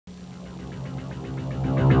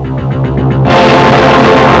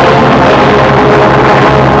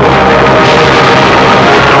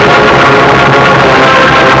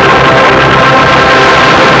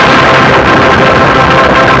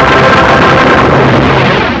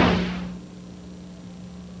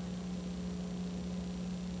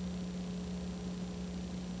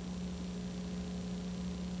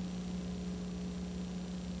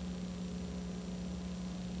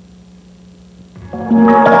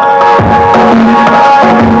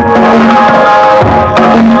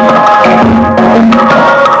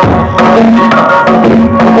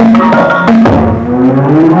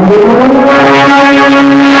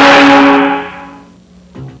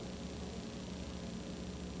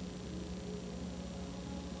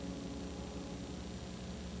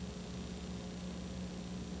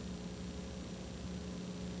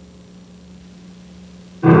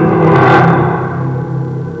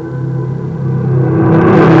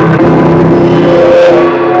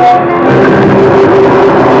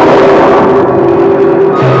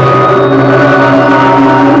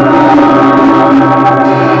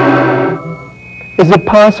Is it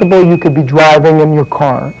possible you could be driving in your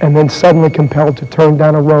car and then suddenly compelled to turn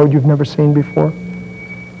down a road you've never seen before?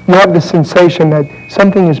 You have the sensation that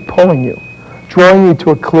something is pulling you, drawing you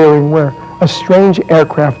to a clearing where a strange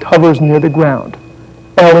aircraft hovers near the ground.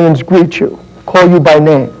 Aliens greet you, call you by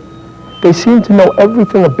name. They seem to know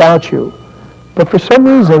everything about you, but for some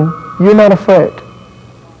reason, you're not afraid.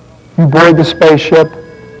 You board the spaceship,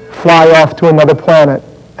 fly off to another planet,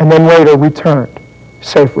 and then later return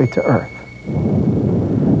safely to Earth.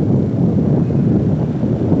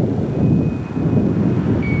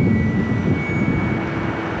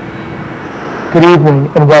 Good evening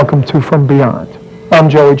and welcome to From Beyond. I'm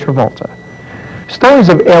Joey Travolta. Stories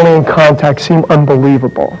of alien contact seem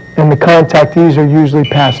unbelievable, and the contactees are usually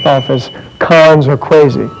passed off as cons or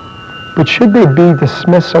crazy. But should they be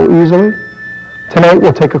dismissed so easily? Tonight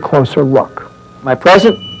we'll take a closer look. My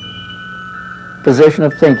present position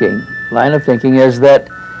of thinking, line of thinking, is that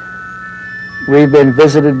we've been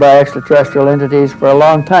visited by extraterrestrial entities for a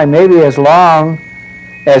long time, maybe as long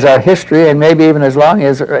as our history, and maybe even as long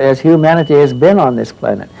as humanity has been on this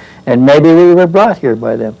planet. And maybe we were brought here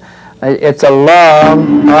by them. It's a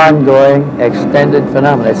long, ongoing, extended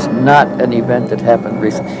phenomenon. It's not an event that happened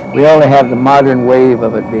recently. We only have the modern wave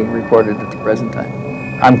of it being reported at the present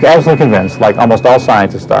time. I'm absolutely convinced, like almost all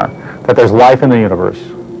scientists are, that there's life in the universe,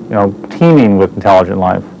 teeming with intelligent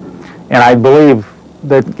life. And I believe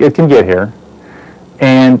that it can get here,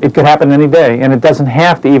 and it could happen any day, and it doesn't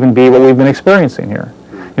have to even be what we've been experiencing here.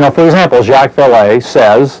 For example, Jacques Vallée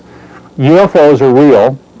says UFOs are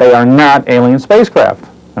real, they are not alien spacecraft.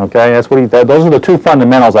 Okay, that's what those are the two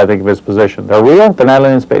fundamentals, I think, of his position. They're real, they're not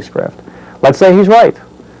alien spacecraft. Let's say he's right,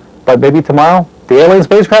 but maybe tomorrow the alien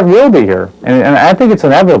spacecraft will be here. And I think it's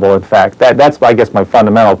inevitable, in fact. That's, I guess, my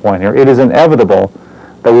fundamental point here. It is inevitable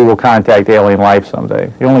that we will contact alien life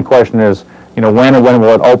someday. The only question is, when and when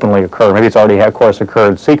will it openly occur? Maybe it's already, of course,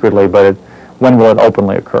 occurred secretly, but when will it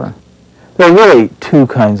openly occur? There are really two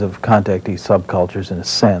kinds of contactee subcultures in a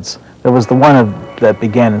sense. There was the one that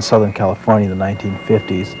began in Southern California in the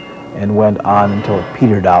 1950s and went on until it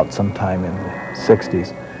petered out sometime in the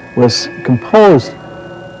 60s. Was composed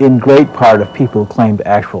in great part of people who claimed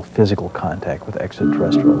actual physical contact with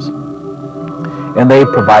extraterrestrials. And they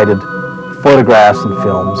provided photographs and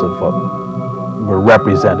films of what were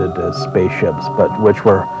represented as spaceships, but which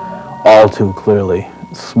were all too clearly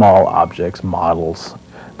small objects, models.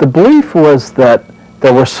 The belief was that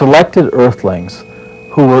there were selected Earthlings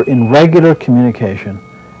who were in regular communication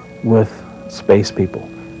with space people.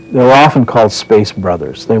 They were often called space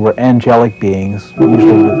brothers. They were angelic beings,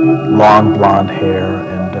 usually with long blonde hair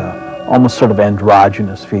and almost sort of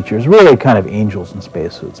androgynous features, really kind of angels in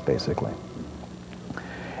spacesuits, basically.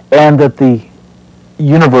 And that the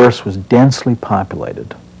universe was densely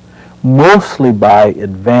populated, mostly by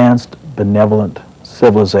advanced, benevolent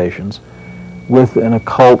civilizations with an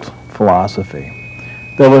occult philosophy.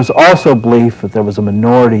 There was also belief that there was a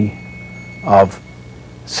minority of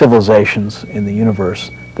civilizations in the universe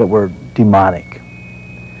that were demonic,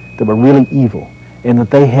 that were really evil, and that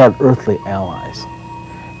they had earthly allies.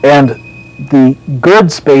 And the good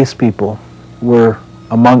space people were,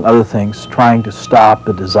 among other things, trying to stop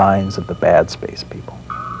the designs of the bad space people.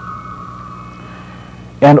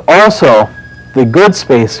 And also, the good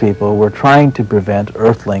space people were trying to prevent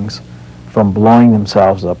Earthlings from blowing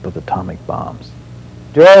themselves up with atomic bombs.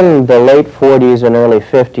 During the late 40s and early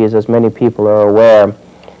 50s, as many people are aware,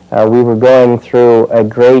 we were going through a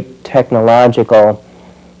great technological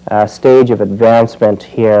stage of advancement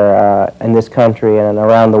here in this country and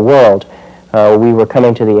around the world. We were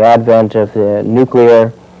coming to the advent of the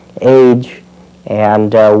nuclear age,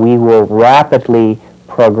 and we were rapidly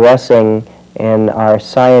progressing in our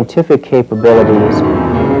scientific capabilities.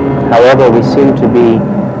 However, we seem to be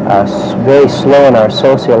very slow in our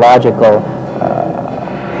sociological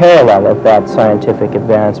parallel of that scientific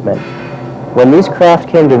advancement. When these craft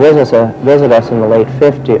came to visit us in the late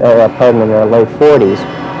 40s,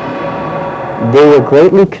 they were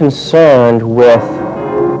greatly concerned with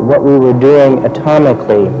what we were doing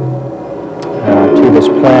atomically to this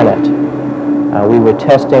planet. We were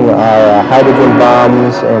testing our hydrogen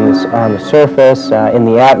bombs on the surface, in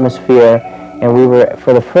the atmosphere, and we were,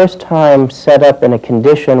 for the first time, set up in a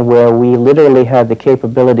condition where we literally had the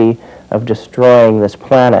capability of destroying this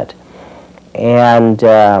planet. And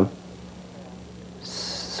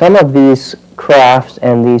some of these crafts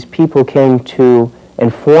and these people came to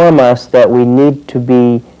inform us that we need to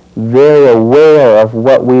be very aware of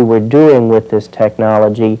what we were doing with this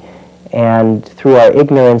technology, and through our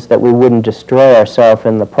ignorance that we wouldn't destroy ourselves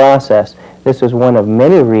in the process. This was one of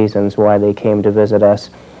many reasons why they came to visit us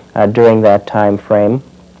during that time frame.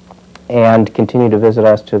 and continue to visit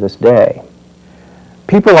us to this day.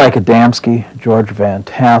 People like Adamski, George Van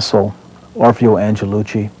Tassel, Orfeo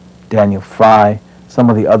Angelucci, Daniel Fry, some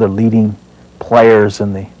of the other leading players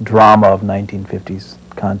in the drama of 1950s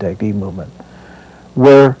contactee movement,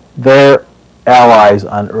 were their allies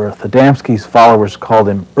on Earth. Adamski's followers called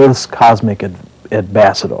him Earth's cosmic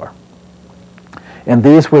ambassador. And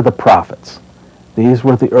these were the prophets. These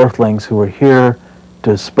were the Earthlings who were here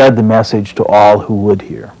to spread the message to all who would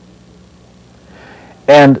hear.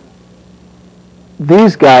 And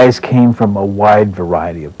these guys came from a wide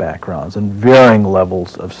variety of backgrounds and varying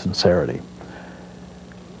levels of sincerity.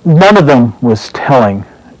 None of them was telling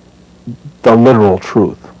the literal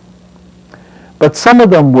truth. But some of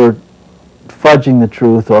them were fudging the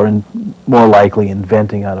truth, or more likely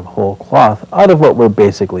inventing out of whole cloth, out of what were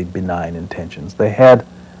basically benign intentions. They had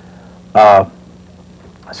a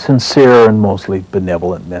sincere and mostly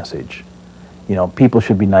benevolent message. You know, people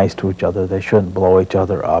should be nice to each other. They shouldn't blow each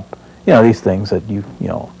other up. You know, these things that you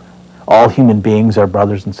know, all human beings are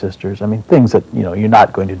brothers and sisters. I mean, things that, you know, you're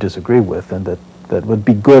not going to disagree with, and that would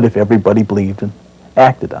be good if everybody believed and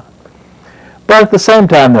acted on. But at the same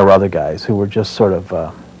time, there were other guys who were just sort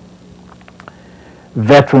of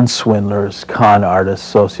veteran swindlers, con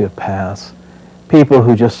artists, sociopaths, people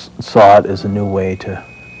who just saw it as a new way to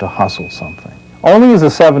hustle something. Only as the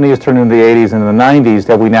 70s turned into the 80s and the 90s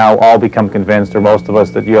that we now all become convinced, or most of us,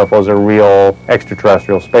 that UFOs are real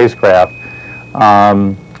extraterrestrial spacecraft.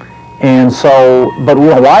 And so, but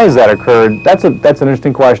why has that occurred? That's an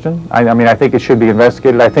interesting question. I mean, I think it should be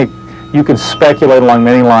investigated. I think you can speculate along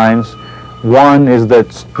many lines. One is that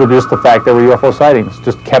just the fact that UFO sightings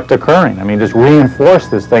just kept occurring. I mean, just reinforced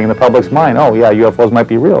this thing in the public's mind. Oh, yeah, UFOs might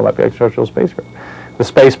be real, might be extraterrestrial spacecraft. The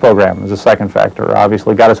space program is a second factor.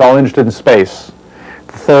 Obviously, got us all interested in space.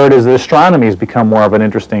 The third is that astronomy has become more of an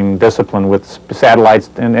interesting discipline, with satellites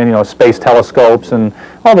and you know, space telescopes and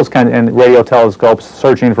all those kind of, and radio telescopes,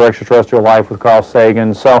 searching for extraterrestrial life with Carl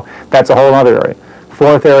Sagan. So that's a whole other area.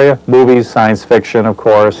 Fourth area, movies, science fiction, of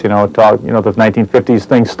course. You know, the 1950s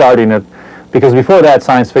thing starting it, because before that,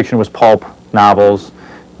 science fiction was pulp novels,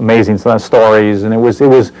 amazing stories, and it was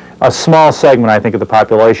a small segment, I think, of the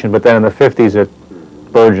population. But then in the 50s, it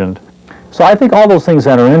burgeoned. So I think all those things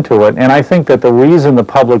enter into it, and I think that the reason the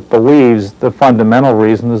public believes, the fundamental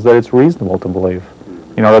reason, is that it's reasonable to believe.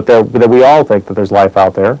 You know, that we all think that there's life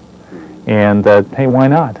out there, and that, hey, why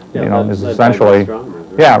not? Yeah, you know, is that essentially. stronger,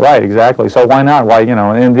 right? Yeah, right, exactly. So why not? Why, you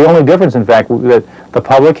know, and the only difference, in fact, that the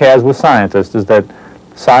public has with scientists is that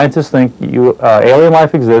scientists think alien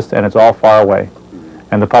life exists and it's all far away,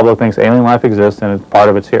 and the public thinks alien life exists and part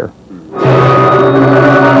of it's here.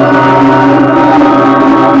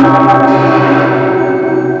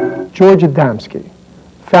 George Adamski,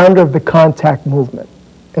 founder of the Contact Movement,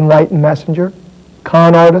 enlightened messenger,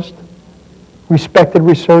 con artist, respected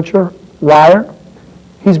researcher, liar.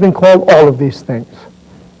 He's been called all of these things.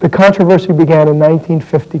 The controversy began in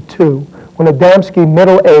 1952 when Adamski,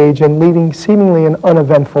 middle-aged and leading seemingly an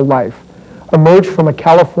uneventful life, emerged from a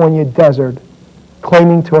California desert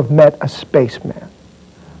claiming to have met a spaceman.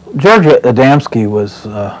 George Adamski was,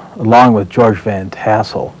 along with George Van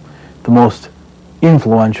Tassel, the most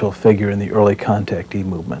influential figure in the early contactee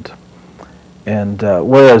movement. And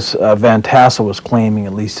whereas Van Tassel was claiming,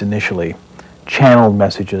 at least initially, channeled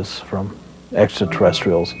messages from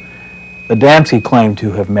extraterrestrials, Adamski claimed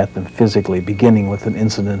to have met them physically, beginning with an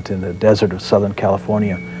incident in the desert of Southern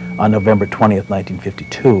California on November 20th,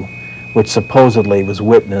 1952, which supposedly was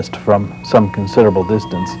witnessed from some considerable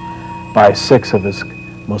distance by 6 of his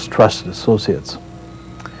most trusted associates.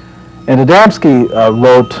 And Adamski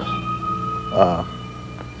wrote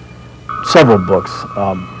several books.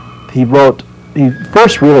 He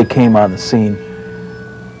first really came on the scene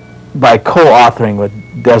by co-authoring with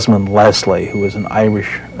Desmond Leslie, who was an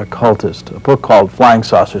Irish occultist, a book called Flying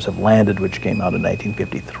Saucers Have Landed, which came out in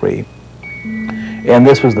 1953. And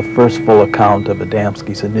this was the first full account of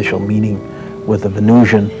Adamski's initial meeting with a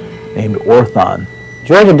Venusian named Orthon.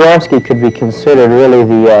 George Adamski could be considered really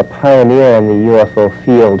the pioneer in the UFO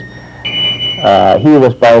field. He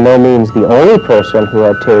was by no means the only person who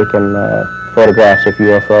had taken photographs of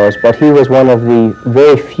UFOs, but he was one of the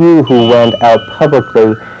very few who went out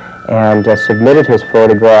publicly and submitted his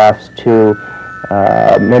photographs to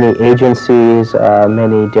many agencies,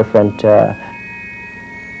 many different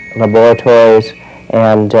laboratories,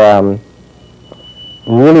 and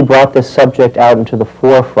really brought this subject out into the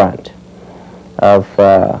forefront of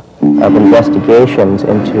investigations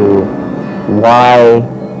into why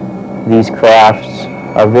these crafts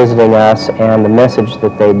are visiting us and the message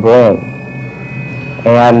that they bring.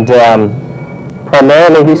 And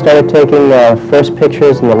Primarily, he started taking first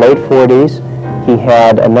pictures in the late 40s. He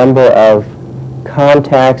had a number of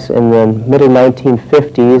contacts in the middle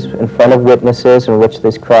 1950s in front of witnesses in which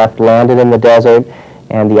this craft landed in the desert,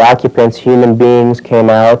 and the occupants, human beings, came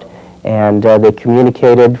out and they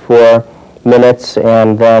communicated for minutes,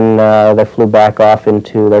 and then they flew back off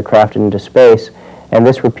into their craft into space. And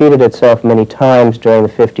this repeated itself many times during the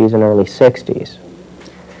 50s and early 60s.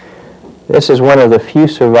 This is one of the few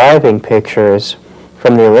surviving pictures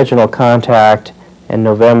from the original contact in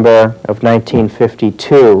November of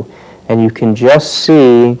 1952. And you can just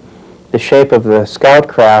see the shape of the scout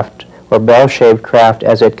craft, or bell-shaped craft,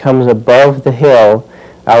 as it comes above the hill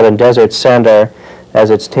out in Desert Center as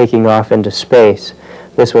it's taking off into space.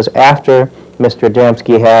 This was after Mr.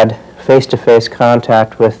 Adamski had face-to-face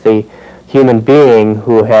contact with the human being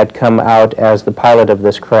who had come out as the pilot of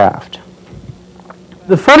this craft.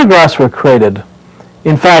 The photographs were created.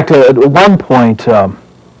 In fact, at one point,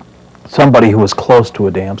 somebody who was close to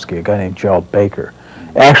Adamski, a guy named Gerald Baker,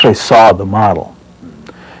 actually saw the model.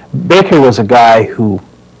 Baker was a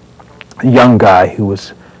young guy who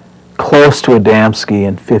was close to Adamski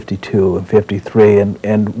in 52 and 53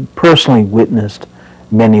 and personally witnessed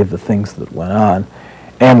many of the things that went on,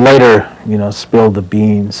 and later, spilled the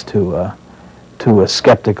beans to a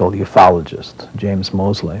skeptical ufologist, James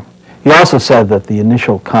Mosley. He also said that the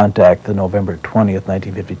initial contact, the November 20th,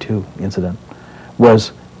 1952 incident,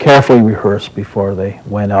 was carefully rehearsed before they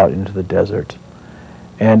went out into the desert,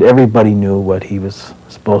 and everybody knew what he was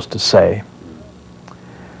supposed to say.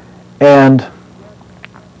 And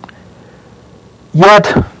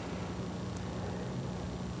yet,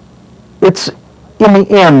 in the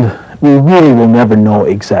end, we really will never know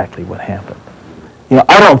exactly what happened.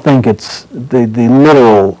 I don't think it's the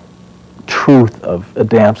literal truth of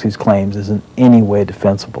Adamski's claims is in any way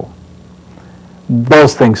defensible.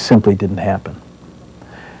 Those things simply didn't happen.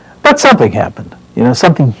 But something happened.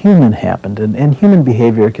 Something human happened, and human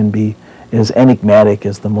behavior can be as enigmatic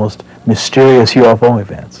as the most mysterious UFO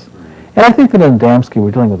events. And I think that in Adamski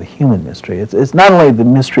we're dealing with a human mystery. It's not only the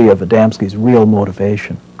mystery of Adamski's real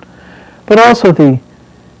motivation, but also the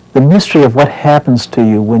mystery of what happens to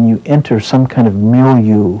you when you enter some kind of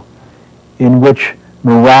milieu in which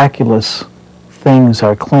miraculous things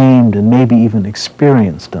are claimed and maybe even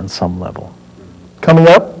experienced on some level. Coming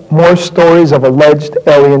up, more stories of alleged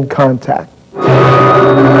alien contact.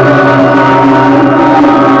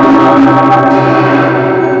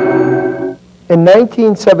 In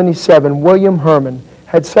 1977, William Herman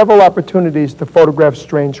had several opportunities to photograph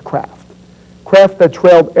strange craft that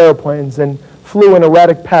trailed airplanes and flew in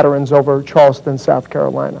erratic patterns over Charleston, South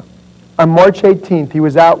Carolina. On March 18th, he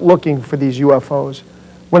was out looking for these UFOs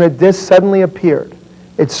when a disc suddenly appeared.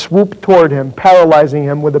 It swooped toward him, paralyzing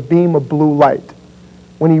him with a beam of blue light.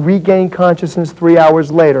 When he regained consciousness 3 hours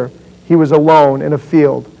later, he was alone in a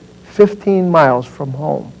field 15 miles from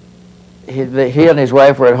home. He and his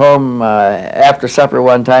wife were at home after supper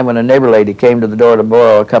one time when a neighbor lady came to the door to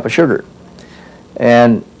borrow a cup of sugar.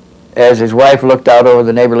 And as his wife looked out over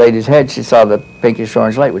the neighbor lady's head, she saw the pinkish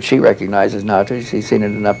orange light, which she recognizes now too. She's seen it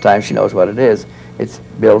enough times, she knows what it is. It's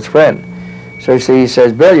Bill's friend. So he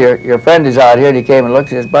says, Bill, your friend is out here, and he came and looked.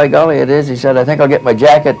 He says, by golly, it is. He said, I think I'll get my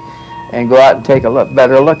jacket and go out and take a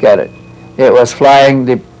better look at it. It was flying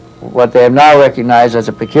what they have now recognized as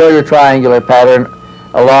a peculiar triangular pattern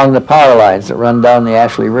along the power lines that run down the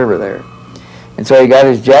Ashley River there. And so he got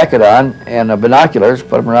his jacket on and binoculars,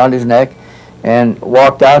 put them around his neck, and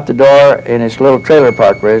walked out the door in his little trailer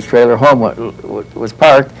park where his trailer home was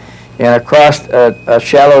parked, and across a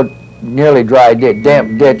shallow, nearly dry,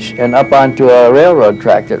 damp ditch and up onto a railroad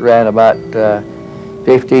track that ran about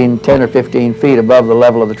 10 or 15 feet above the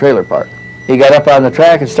level of the trailer park. He got up on the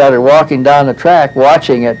track and started walking down the track,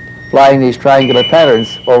 watching it, flying these triangular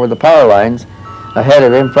patterns over the power lines ahead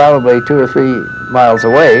of him, probably 2 or 3 miles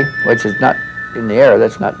away, which is not in the air,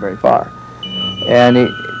 that's not very far. And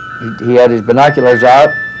he had his binoculars out,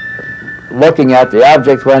 looking at the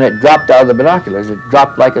object when it dropped out of the binoculars. It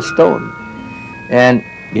dropped like a stone. And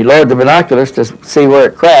he lowered the binoculars to see where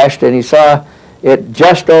it crashed, and he saw it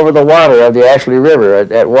just over the water of the Ashley River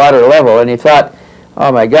at water level, and he thought,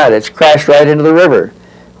 oh my God, it's crashed right into the river.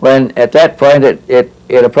 When at that point it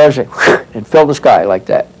approached and filled the sky like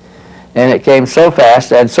that. And it came so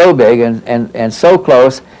fast and so big and so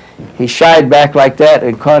close, he shied back like that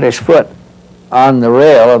and caught his foot on the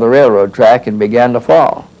rail of the railroad track and began to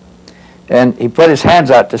fall. And he put his hands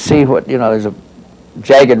out to see what, there's a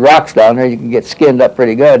jagged rocks down there, you can get skinned up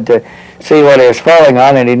pretty good to see what he was falling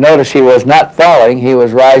on, and he noticed he was not falling, he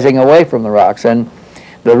was rising away from the rocks, and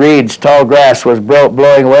the reeds, tall grass was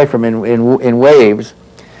blowing away from him in waves.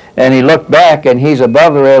 and he looked back, and he's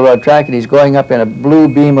above the railroad track, and he's going up in a blue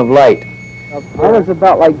beam of light. I was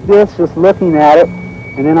about like this, just looking at it,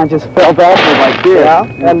 and then I just fell backward like this.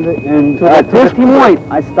 Yeah. And at this point,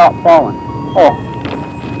 I stopped falling. Oh,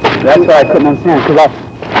 that's what I couldn't understand, because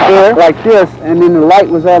I like this, and then the light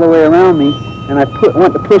was all the way around me, and I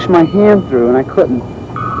went to push my hand through, and I couldn't.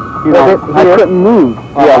 You know, I couldn't move.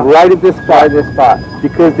 Yeah, right at this spot.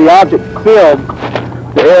 Because the object filled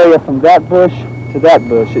the area from that bush to that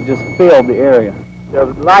bush. It just filled the area. The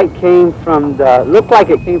light came from looked like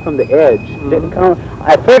it came from the edge. Didn't come.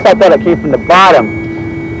 At first I thought it came from the bottom.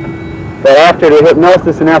 But after the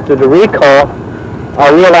hypnosis and after the recall,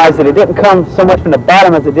 I realized that it didn't come so much from the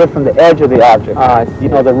bottom as it did from the edge of the object. You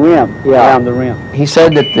know, the rim, around the rim. He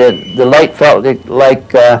said that the light felt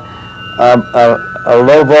like a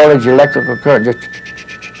low voltage electrical current, just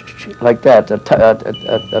like that, a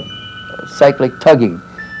cyclic tugging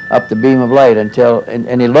up the beam of light until,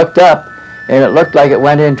 and he looked up, and it looked like it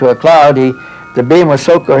went into a cloud. The beam was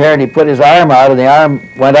so coherent, he put his arm out, and the arm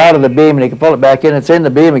went out of the beam, and he could pull it back in. It's in the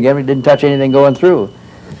beam again. He didn't touch anything going through.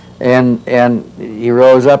 And he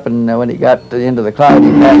rose up, and when he got to the end of the cloud,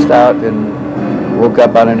 he passed out and woke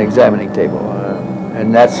up on an examining table.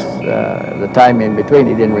 And that's the time in between.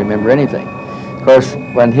 He didn't remember anything. Of course,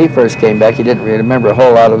 when he first came back, he didn't remember a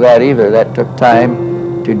whole lot of that either. That took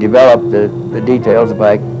time to develop the details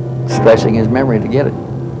by stressing his memory to get it.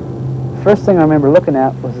 First thing I remember looking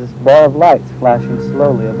at was this bar of lights flashing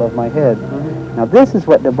slowly above my head. Now this is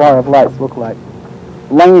what the bar of lights look like.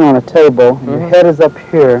 Laying on a table, and your head is up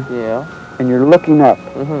here, and you're looking up.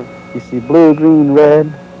 You see blue, green,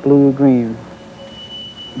 red, blue, green.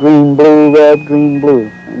 Green, blue, red, green,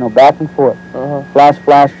 blue. You know, back and forth. Flash,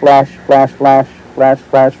 flash, flash, flash, flash, flash,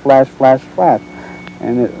 flash, flash, flash, flash.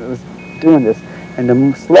 And it was doing this. And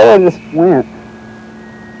the slower this went,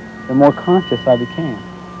 the more conscious I became.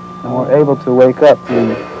 The more able to wake up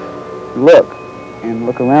and look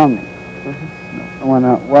around me.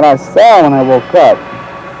 What I saw when I woke up,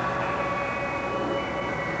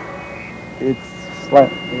 it's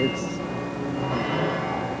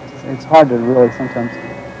hard to really sometimes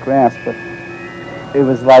grasp, but it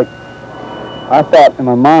was like I thought in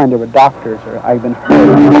my mind there were doctors, or I'd been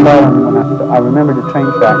hurt. I remembered the train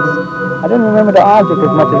tracks. I didn't remember the object as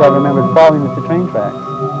much as I remembered falling with the train tracks.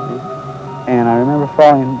 And I remember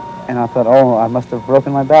falling, and I thought, oh, I must have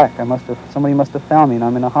broken my back. Somebody must have found me, and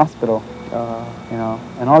I'm in a hospital. You know,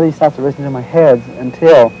 and all these thoughts were racing in my head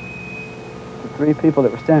until the three people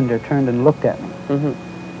that were standing there turned and looked at me.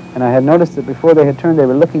 And I had noticed that before they had turned, they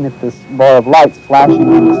were looking at this bar of lights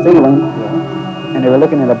flashing on the ceiling, and they were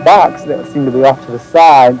looking at a box that seemed to be off to the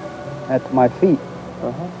side at my feet.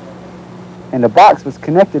 And the box was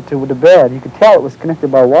connected to the bed. You could tell it was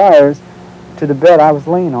connected by wires to the bed I was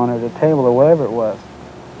laying on, or the table, or whatever it was.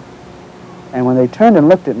 And when they turned and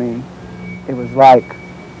looked at me, it was like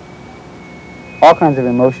all kinds of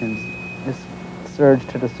emotions just surged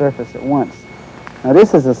to the surface at once. Now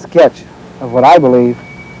this is a sketch of what I believe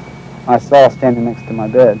I saw standing next to my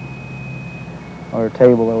bed, or a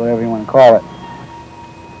table, or whatever you want to call it.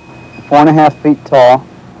 4.5 feet tall,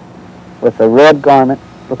 with a red garment,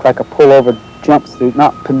 looked like a pullover jumpsuit,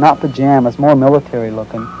 not pajamas, more military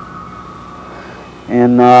looking.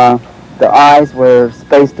 And the eyes were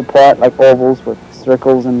spaced apart like ovals with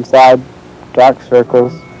circles inside, dark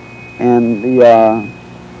circles. And the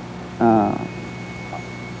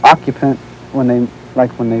occupant, when they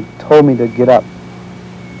told me to get up,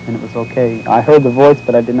 and it was okay. I heard the voice,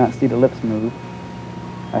 but I did not see the lips move.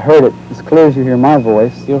 I heard it as clear as you hear my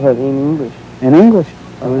voice. You heard it in English? In English.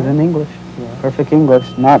 It was in English. Perfect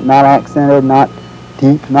English. Not accented, not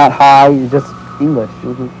deep, not high, just English.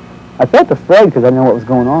 I felt afraid because I didn't know what was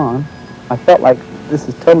going on. I felt like this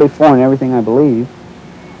is totally foreign to everything I believe.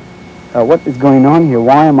 What is going on here?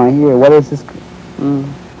 Why am I here? What is this?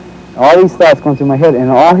 All these thoughts going through my head, and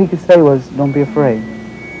all he could say was, "Don't be afraid."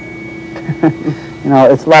 You know,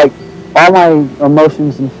 it's like all my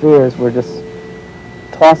emotions and fears were just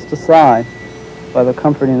tossed aside by the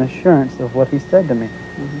comforting assurance of what he said to me.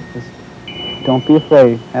 Just, don't be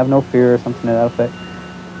afraid. Have no fear, or something to that effect.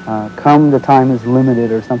 Come, the time is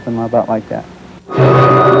limited, or something about like that.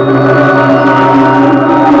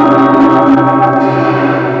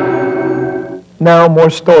 Now more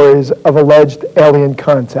stories of alleged alien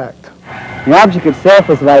contact. The object itself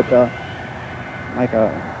was like a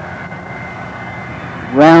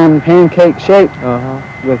round pancake shape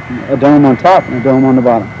with a dome on top and a dome on the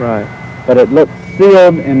bottom. Right. But it looked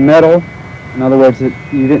sealed in metal. In other words,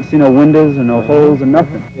 you didn't see no windows or no holes or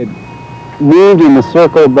nothing. It moved in the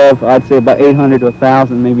circle above, I'd say about 800 to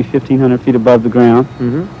 1,000, maybe 1,500 feet above the ground.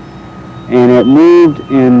 and it moved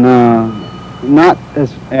in not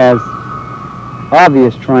as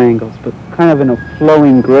obvious triangles, but kind of in a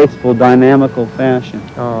flowing, graceful, dynamical fashion.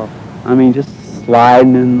 Oh. I mean, just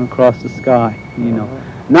sliding in across the sky, you know.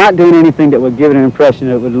 Not doing anything that would give it an impression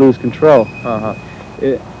that it would lose control.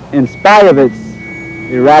 In spite of its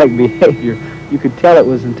erratic behavior, you could tell it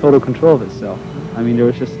was in total control of itself. I mean, there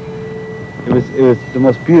was just, it was the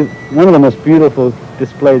most one of the most beautiful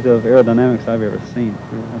displays of aerodynamics I've ever seen,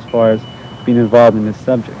 as far as being involved in this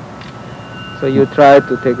subject. So you tried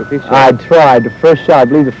to take a picture? I tried. The first shot, I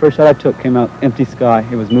believe the first shot I took came out empty sky.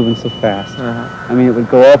 It was moving so fast. I mean, it would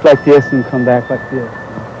go up like this and come back like this.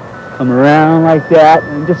 Come around like that,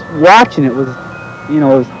 and just watching it was, you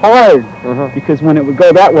know, it was hard, because when it would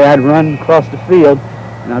go that way, I'd run across the field,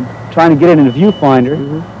 and I'm trying to get it in a viewfinder,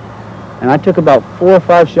 and I took about 4 or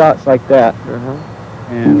 5 shots like that,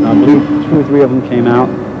 and I believe 2 or 3 of them came out,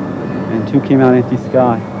 and 2 came out empty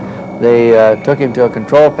sky. They took him to a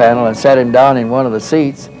control panel and sat him down in one of the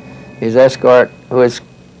seats. His escort, who is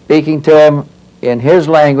speaking to him in his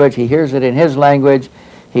language, he hears it in his language,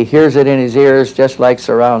 he hears it in his ears, just like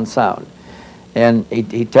surround sound. And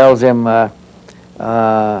he tells him,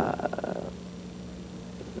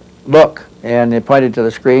 look, and they pointed to the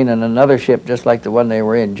screen, and another ship just like the one they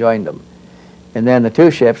were in joined them. And then the 2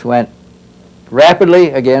 ships went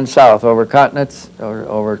rapidly again south over continents,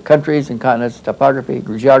 over countries and continents, topography,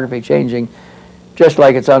 geography changing, just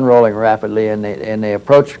like it's unrolling rapidly, and they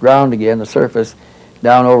approached ground again, the surface,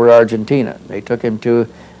 down over Argentina. They took him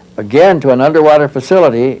again to an underwater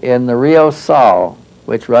facility in the Rio Sal,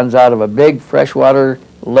 which runs out of a big freshwater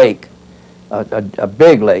lake, a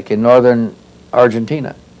big lake in northern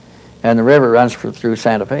Argentina. And the river runs through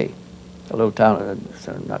Santa Fe, a little town,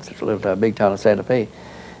 not such a little town, big town of Santa Fe.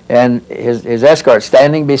 And his escort's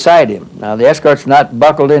standing beside him. Now, the escort's not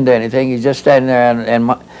buckled into anything. He's just standing there,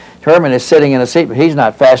 and Herman is sitting in a seat, but he's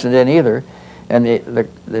not fastened in either. And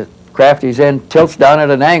the craft he's in tilts down at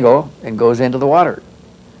an angle and goes into the water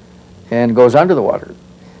and goes under the water.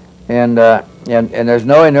 And there's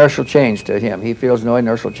no inertial change to him. He feels no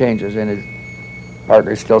inertial changes, and his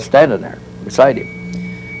partner's still standing there beside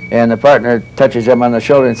him. And the partner touches him on the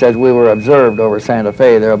shoulder and says, "We were observed over Santa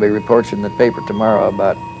Fe. There will be reports in the paper tomorrow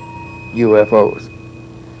about UFOs."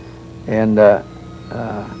 And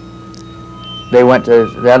they went to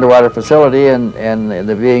the underwater facility, and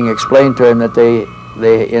they're being explained to him that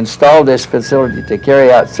they installed this facility to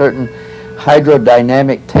carry out certain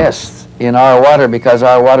hydrodynamic tests in our water, because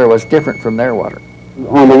our water was different from their water.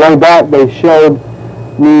 On the way back, they showed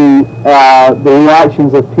me the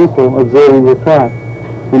reactions of people observing the craft.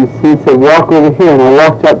 And he said, "Walk over here," and I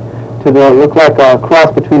walked up to it looked like a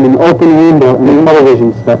cross between an open window and a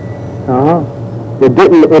television set.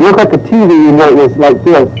 It looked like a TV window. It was like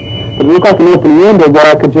this, but it looked like an open window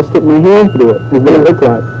that I could just stick my hand through it. Is what it looked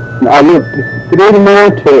like. And I looked through the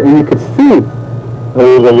monitor, and you could see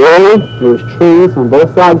there was a road, there was trees on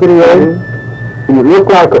both sides of the road, and it looked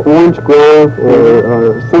like an orange grove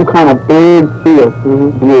or some kind of big field.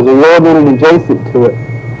 And there was a road running adjacent to it.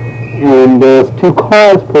 And there's 2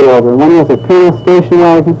 cars put over. One was a Penn station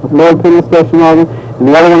wagon, a low Penn station wagon, and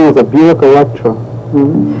the other one was a Buick Electra.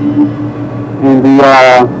 And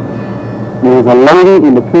there was a lady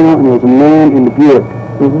in the Pinto, and there was a man in the Buick.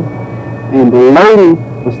 And the lady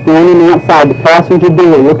was standing outside the passenger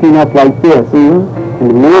door looking up like this. And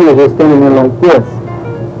the man was just standing there like this.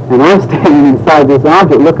 And I'm standing inside this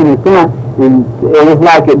object looking at that, and it was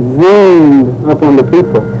like it zoomed up on the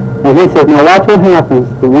people. And he said, "Now watch what happens."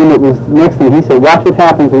 The one that was next to me, he said, "Watch what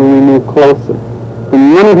happens when we move closer." The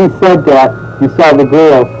minute he said that, you saw the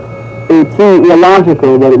girl. It seemed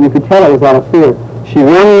illogical, but you could tell it was out of fear. She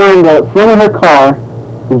ran around the front of her car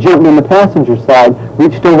and jumped on the passenger side,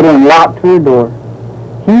 reached over there and locked her door.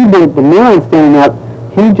 The man standing up,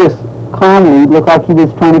 he just calmly, looked like he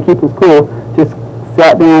was trying to keep his cool, just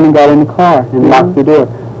sat down and got in the car and locked the door.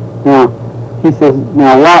 Now, he says,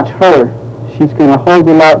 "Now watch her. She's going to hold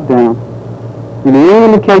the lock down." And the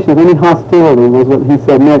only indication of any hostility was what he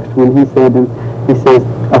said next when he says,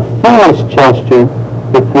 "A foolish gesture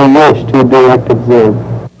if we wish to direct observe."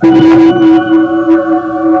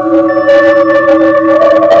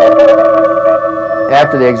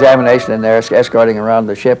 After the examination, and they're escorting around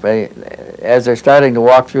the ship, as they're starting to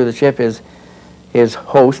walk through the ship, his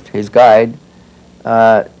host, his guide,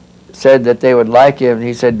 said that they would like him.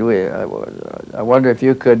 He said, "I wonder if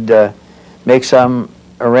you could make some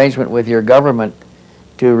arrangement with your government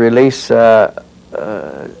to release a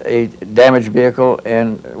damaged vehicle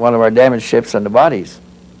and one of our damaged ships and the bodies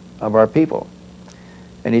of our people."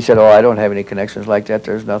 And he said, "Oh, I don't have any connections like that.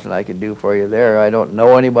 There's nothing I can do for you there. I don't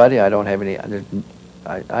know anybody. I don't have any. There's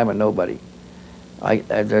I'm a nobody.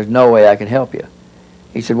 There's no way I can help you.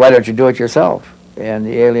 He said, why don't you do it yourself? And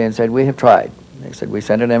the alien said, we have tried. They said, we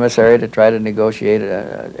sent an emissary to try to negotiate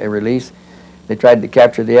a release. They tried to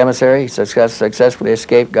capture the emissary. He successfully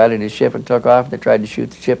escaped, got in his ship and took off. They tried to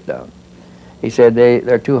shoot the ship down. He said,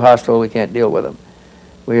 they're too hostile, we can't deal with them.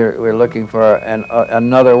 We're looking for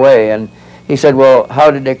another way. And he said, well,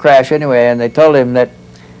 how did they crash anyway? And they told him that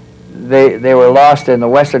they were lost in the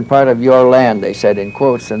western part of your land, they said in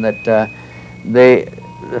quotes, and that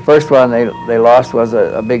the first one they lost was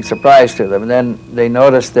a big surprise to them. And then they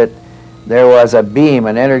noticed that there was a beam,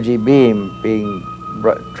 an energy beam being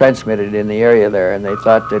transmitted in the area there, and they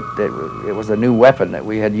thought that it was a new weapon that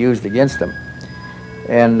we had used against them.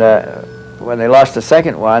 And when they lost the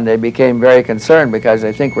second one, they became very concerned because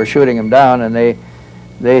they think we're shooting them down, and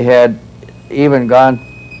they had even gone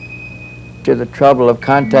to the trouble of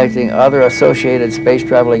contacting other associated space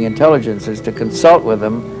traveling intelligences to consult with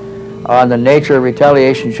them on the nature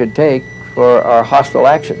retaliation should take for our hostile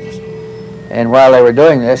actions. And while they were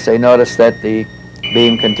doing this, they noticed that the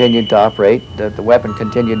beam continued to operate, that the weapon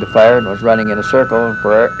continued to fire and was running in a circle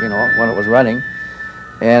for, when it was running.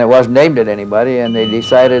 And it wasn't aimed at anybody, and they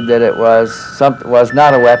decided that it was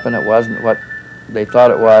not a weapon, it wasn't what they thought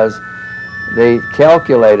it was. They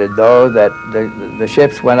calculated, though, that the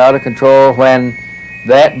ships went out of control when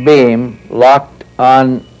that beam locked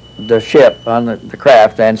on the ship, on the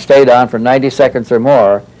craft, and stayed on for 90 seconds or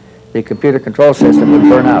more. The computer control system would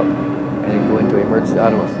burn out, and it'd go into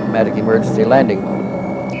automatic emergency landing mode.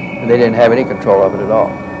 And they didn't have any control of it at all.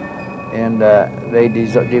 And they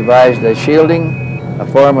devised a shielding, a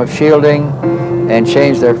form of shielding, and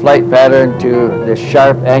changed their flight pattern to this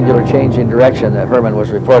sharp angular change in direction that Herman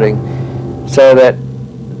was reporting, so that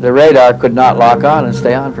the radar could not lock on and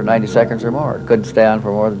stay on for 90 seconds or more. It couldn't stay on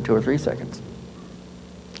for more than 2 or 3 seconds.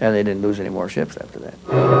 And they didn't lose any more ships after that.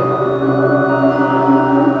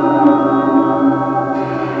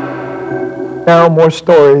 Now more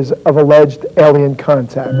stories of alleged alien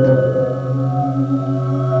contact.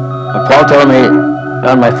 Paul told me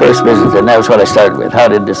on my first visit, and that was what I started with, how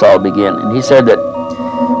did this all begin? And he said that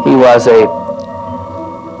he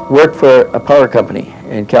worked for a power company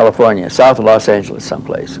in California, south of Los Angeles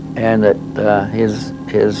someplace, and that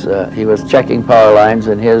he was checking power lines,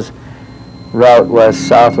 and his route was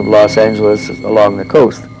south of Los Angeles along the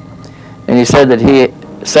coast. And he said that he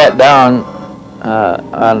sat down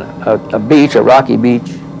on a beach, a rocky beach,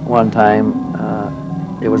 one time.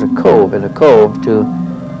 It was a cove, to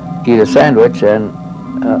eat a sandwich, and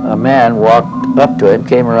a man walked up to him,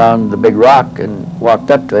 came around the big rock and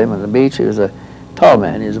walked up to him on the beach. He was a tall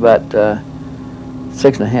man. He was about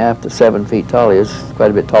 6.5 to 7 feet tall. He was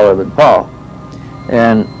quite a bit taller than Paul.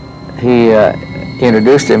 And he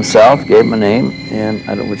introduced himself, gave him a name,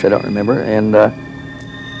 which I don't remember. And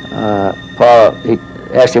Paul, he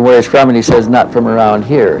asked him where he's from, and he says, not from around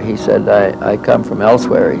here. He said, I come from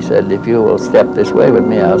elsewhere. He said, if you will step this way with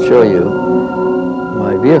me, I'll show you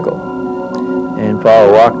my vehicle. And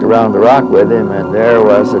Paul walked around the rock with him, and there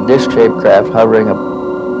was a disc-shaped craft hovering a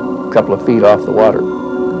couple of feet off the water.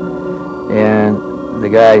 And the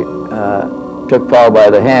guy took Paul by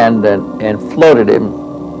the hand and floated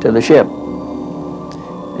him to the ship.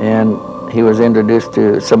 And he was introduced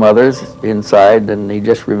to some others inside, and he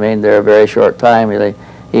just remained there a very short time.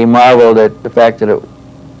 He marveled at the fact that it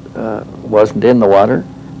wasn't in the water.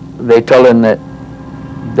 They told him that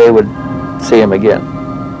they would see him again,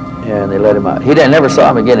 and they let him out. He never saw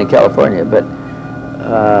him again in California, but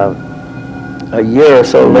a year or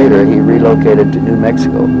so later, he relocated to New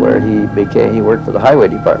Mexico, where he worked for the highway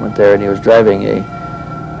department there, and he was driving a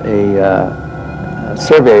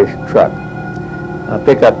survey truck, a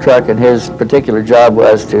pickup truck, and his particular job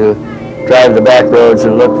was to drive the back roads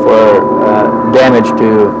and look for damage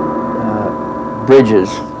to bridges,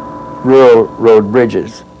 rural road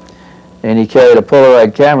bridges. And he carried a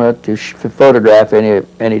Polaroid camera to photograph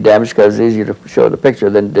any damage, because it's easier to show the picture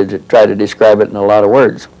than to try to describe it in a lot of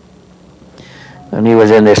words. And he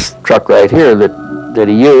was in this truck right here that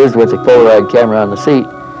he used with the Polaroid camera on the seat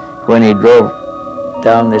when he drove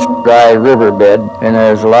down this dry riverbed, and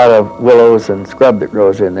there's a lot of willows and scrub that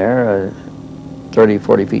grows in there, 30,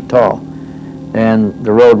 40 feet tall. And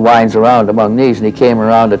the road winds around among these, and he came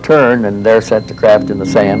around a turn, and there sat the craft in the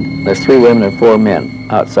sand. There's 3 women and 4 men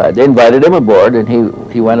outside. They invited him aboard, and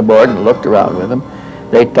he went aboard and looked around with them.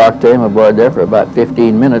 They talked to him aboard there for about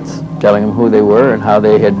 15 minutes, telling him who they were and how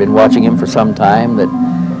they had been watching him for some time, that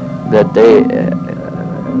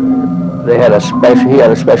he had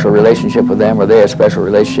a special relationship with them, or they had a special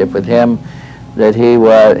relationship with him, that he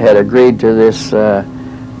had agreed to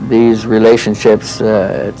these relationships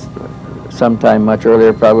sometime much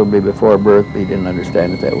earlier, probably before birth. He didn't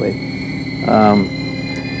understand it that way.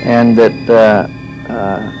 And that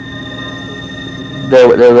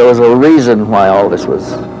there was a reason why all this was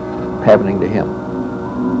happening to him.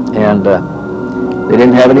 And they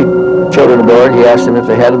didn't have any children aboard. He asked them if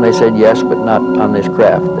they had them. They said yes, but not on this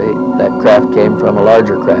craft. That craft came from a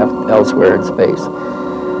larger craft elsewhere in space.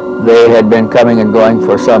 They had been coming and going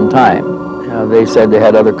for some time. They said they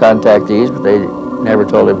had other contactees, but they never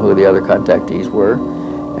told him who the other contactees were,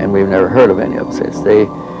 and we've never heard of any of them since. They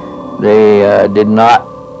did not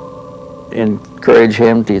encourage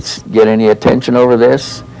him to get any attention over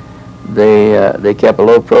this. They kept a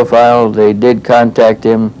low profile. They did contact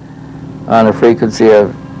him on a frequency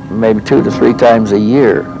of maybe 2 to 3 times a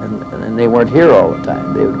year, and they weren't here all the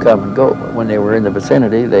time. They would come and go. But when they were in the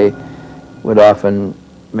vicinity, they would often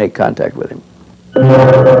make contact with him.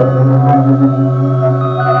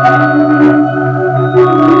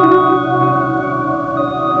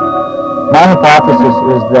 My hypothesis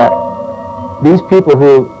is that these people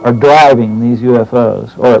who are driving these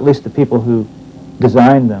UFOs, or at least the people who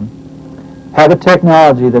designed them, have a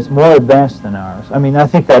technology that's more advanced than ours. I mean, I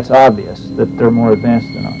think that's obvious, that they're more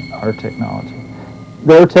advanced than our technology.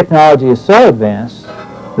 Their technology is so advanced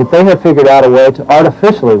that they have figured out a way to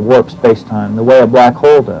artificially warp space-time the way a black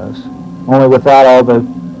hole does, only without all the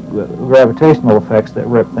gravitational effects that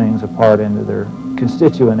rip things apart into their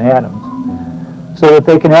constituent atoms. So that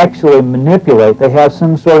they can actually manipulate, they have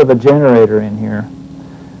some sort of a generator in here,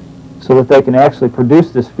 so that they can actually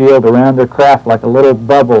produce this field around their craft like a little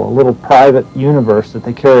bubble, a little private universe that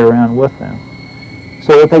they carry around with them.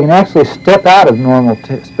 So that they can actually step out of normal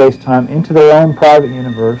space-time into their own private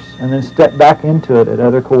universe and then step back into it at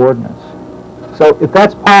other coordinates. So if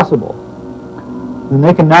that's possible, then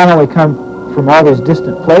they can not only come from all these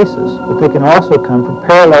distant places, but they can also come from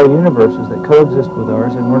parallel universes that coexist with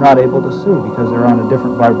ours and we're not able to see because they're on a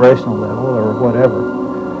different vibrational level or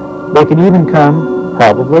whatever. They can even come,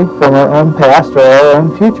 probably, from our own past or our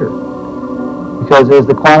own future. Because as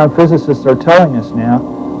the quantum physicists are telling us now,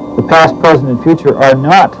 the past, present, and future are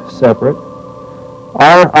not separate.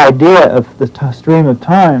 Our idea of the stream of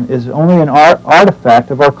time is only an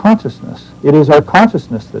artifact of our consciousness. It is our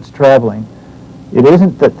consciousness that's traveling. It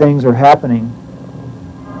isn't that things are happening,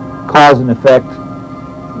 cause and effect,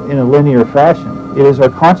 in a linear fashion. It is our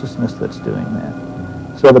consciousness that's doing that.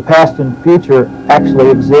 So the past and future actually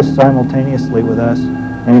exist simultaneously with us,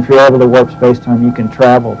 and if you're able to warp space-time, you can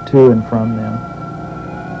travel to and from them.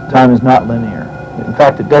 Time is not linear. In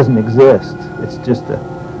fact, it doesn't exist. It's just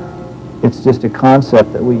a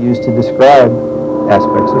concept that we use to describe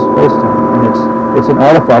aspects of space-time, and it's an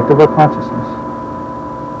artifact of our consciousness.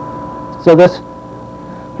 So this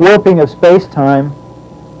warping of space-time,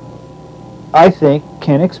 I think,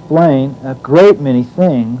 can explain a great many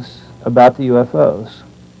things about the UFOs.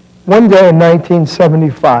 One day in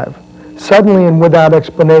 1975, suddenly and without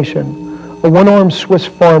explanation, a one-armed Swiss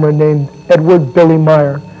farmer named Edward Billy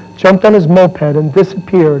Meyer jumped on his moped and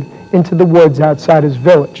disappeared into the woods outside his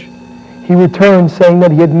village. He returned saying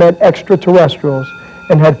that he had met extraterrestrials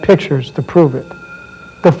and had pictures to prove it.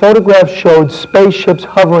 The photographs showed spaceships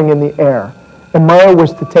hovering in the air, and Meyer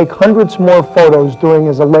was to take hundreds more photos during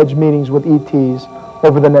his alleged meetings with ETs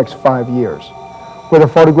over the next 5 years. Were the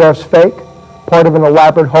photographs fake, part of an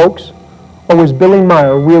elaborate hoax, or was Billy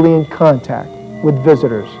Meyer really in contact with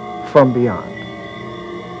visitors from beyond?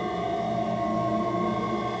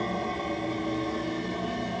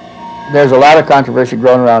 There's a lot of controversy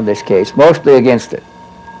growing around this case, mostly against it.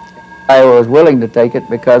 I was willing to take it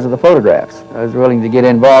because of the photographs. I was willing to get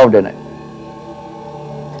involved in it.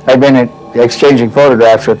 I've been exchanging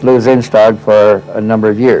photographs with Lou Zinstag for a number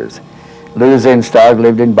of years. Lou Zinstag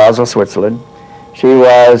lived in Basel, Switzerland. She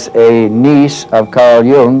was a niece of Carl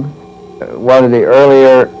Jung, one of the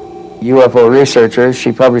earlier UFO researchers.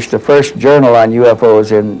 She published the first journal on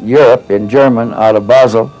UFOs in Europe, in German, out of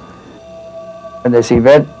Basel. And this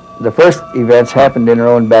event, the first events happened in her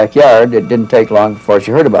own backyard. It didn't take long before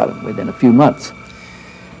she heard about them, within a few months.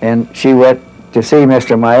 And she went to see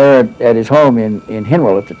Mr. Meyer at his home in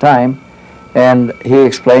Hinwil at the time, and he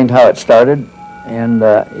explained how it started, and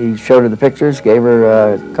he showed her the pictures, gave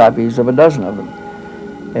her copies of a dozen of them.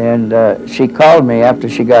 And she called me after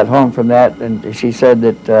she got home from that, and she said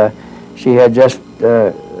that she had just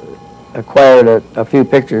acquired a few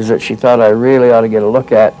pictures that she thought I really ought to get a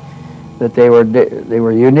look at, that they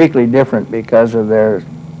were uniquely different because of their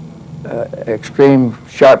extreme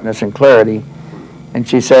sharpness and clarity. And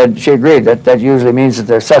she said, she agreed that usually means that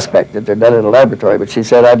they're suspect, that they're done in a laboratory. But she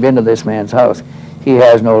said, I've been to this man's house. He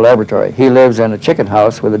has no laboratory. He lives in a chicken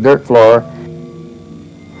house with a dirt floor.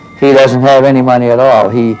 He doesn't have any money at all.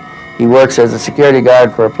 He He works as a security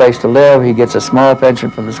guard for a place to live. He gets a small pension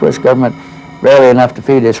from the Swiss government, barely enough to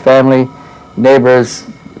feed his family. Neighbors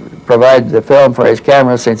provide the film for his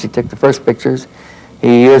camera since he took the first pictures.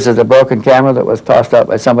 He uses a broken camera that was tossed out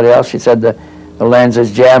by somebody else. She said the lens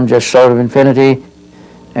is jammed just short of infinity.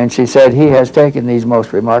 And she said he has taken these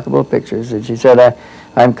most remarkable pictures. And she said,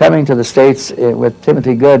 I'm coming to the States with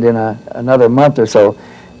Timothy Good in another month or so.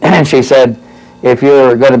 And she said, if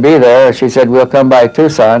you're going to be there, she said, we'll come by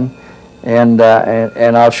Tucson and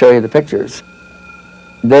I'll show you the pictures.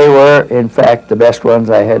 They were, in fact, the best ones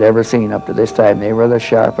I had ever seen up to this time. They were the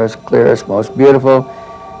sharpest, clearest, most beautiful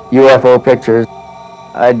UFO pictures.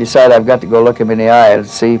 I decided I've got to go look him in the eye and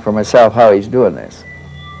see for myself how he's doing this.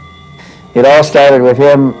 It all started with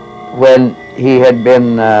him when he had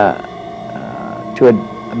been to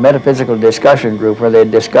a metaphysical discussion group where they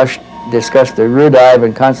discussed the Rudive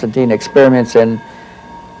and Constantine experiments in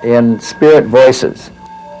spirit voices.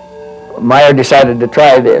 Meyer decided to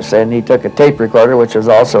try this, and he took a tape recorder, which was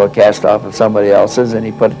also a cast-off of somebody else's, and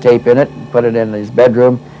he put a tape in it, and put it in his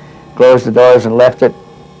bedroom, closed the doors and left it,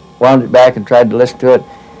 wound it back and tried to listen to it.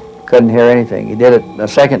 Couldn't hear anything. He did it a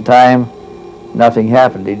second time, nothing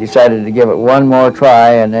happened. He decided to give it one more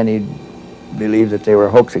try, and then he believed that they were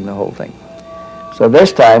hoaxing the whole thing. So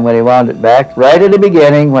this time, when he wound it back, right at the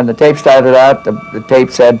beginning, when the tape started out, the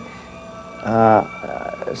tape said,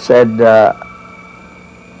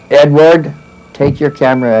 Edward, take your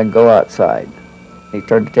camera and go outside. He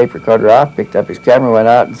turned the tape recorder off, picked up his camera, went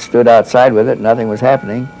out and stood outside with it. Nothing was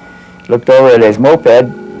happening. Looked over at his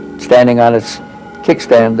moped, standing on its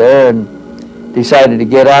kickstand there, and decided to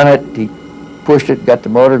get on it. He pushed it, got the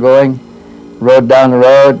motor going, rode down the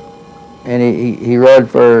road, and he rode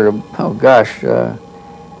for, oh gosh,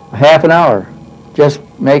 half an hour, just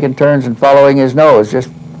making turns and following his nose, just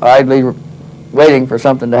idly waiting for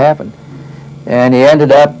something to happen. And he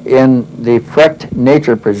ended up in the Frecht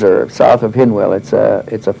Nature Preserve, south of Hinwil.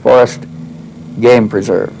 It's a forest game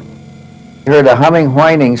preserve. He heard a humming,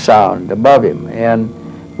 whining sound above him, and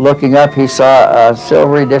looking up, he saw a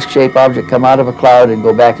silvery disc-shaped object come out of a cloud and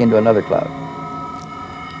go back into another cloud.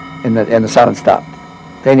 And the sound stopped.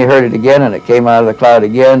 Then he heard it again, and it came out of the cloud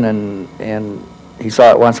again, and he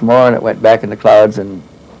saw it once more, and it went back in the clouds, and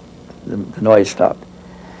the noise stopped.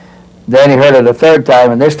 Then he heard it a third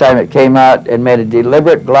time, and this time it came out and made a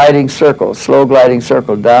deliberate gliding circle, slow gliding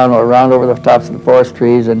circle, down or around over the tops of the forest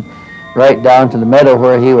trees and right down to the meadow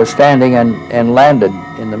where he was standing, and landed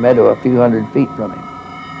in the meadow a few hundred feet from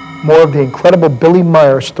him. More of the incredible Billy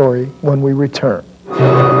Meier story when we return.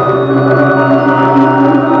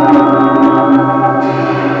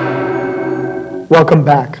 Welcome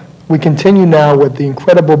back. We continue now with the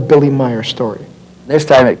incredible Billy Meier story. This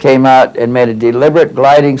time it came out and made a deliberate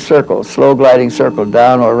gliding circle, slow gliding circle,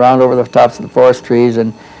 down or around over the tops of the forest trees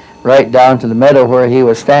and right down to the meadow where he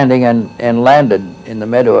was standing, and landed in the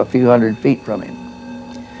meadow a few hundred feet from him.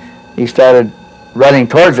 He started running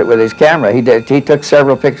towards it with his camera. He took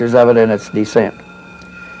several pictures of it in its descent.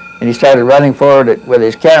 And he started running forward with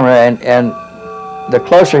his camera, and the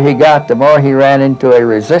closer he got, the more he ran into a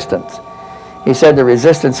resistance. He said the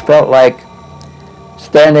resistance felt like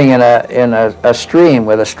standing in a stream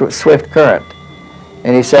with a swift current.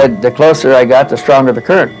 And he said the closer I got, the stronger the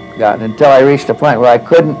current got, until I reached a point where I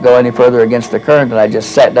couldn't go any further against the current, and I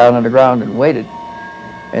just sat down on the ground and waited.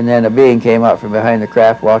 And then a being came out from behind the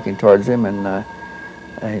craft walking towards him, and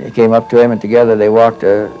he came up to him, and together they walked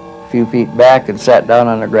a few feet back and sat down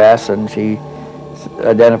on the grass, and she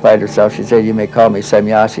identified herself. She said, "You may call me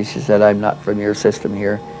Semyasi." She said, "I'm not from your system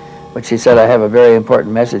here." But she said, "I have a very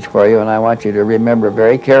important message for you, and I want you to remember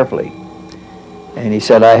very carefully." And he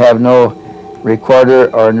said, "I have no recorder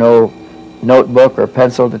or no notebook or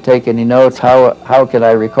pencil to take any notes. How can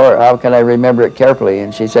I record? How can I remember it carefully?"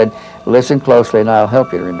 And she said, "Listen closely, and I'll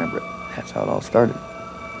help you to remember it." That's how it all started.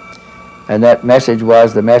 And that message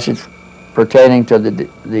was the message pertaining to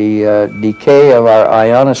the decay of our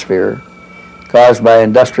ionosphere caused by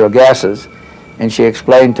industrial gases. And she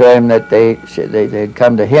explained to him that they'd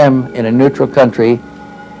come to him in a neutral country,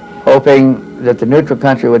 hoping that the neutral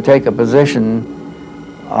country would take a position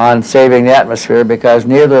on saving the atmosphere, because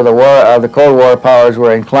neither of the Cold War powers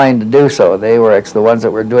were inclined to do so. They were the ones that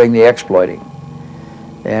were doing the exploiting.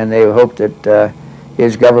 And they hoped that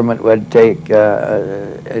his government would take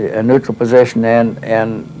a neutral position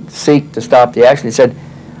and seek to stop the action. He said,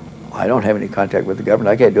 "I don't have any contact with the government.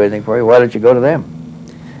 I can't do anything for you. Why don't you go to them?"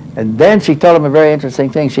 And then she told him a very interesting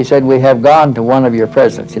thing. She said, "We have gone to one of your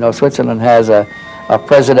presidents." You know, Switzerland has a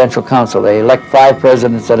presidential council. They elect 5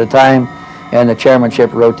 presidents at a time, and the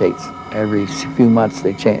chairmanship rotates. Every few months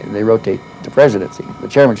they rotate. the presidency, the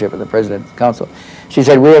chairmanship of the President's Council. She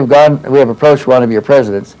said, we have approached one of your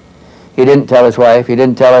presidents. He didn't tell his wife, he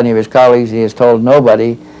didn't tell any of his colleagues, he has told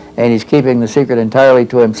nobody, and he's keeping the secret entirely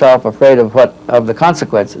to himself, afraid of the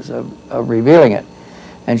consequences of revealing it.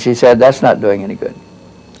 And she said, that's not doing any good.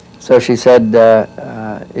 So she said,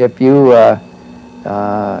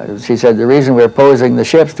 she said, the reason we're posing the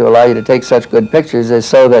ships to allow you to take such good pictures is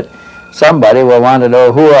so that somebody will want to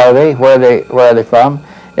know who are they, where are they from,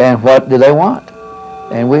 and what do they want.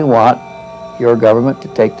 And we want your government to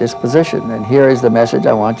take this position. And here is the message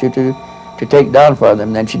I want you to take down for them.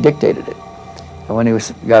 And then she dictated it. And when he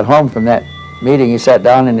got home from that meeting, he sat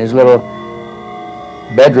down in his little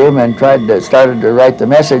bedroom and started to write the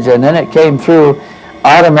message. And then it came through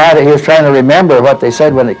automatic. He was trying to remember what they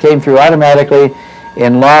said when it came through automatically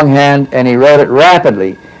in longhand, and he wrote it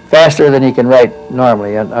rapidly, faster than he can write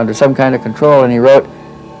normally, under some kind of control, and he wrote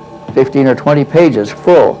 15 or 20 pages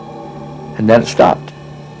full, and then it stopped.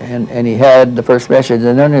 And he had the first message,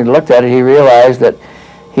 and then when he looked at it, he realized that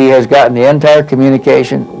he has gotten the entire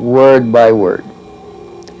communication word by word.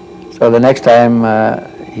 So the next time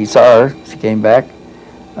he saw her, she came back,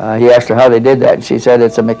 he asked her how they did that, and she said,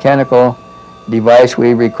 it's a mechanical device. We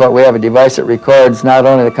have a device that records not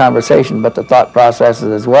only the conversation but the thought processes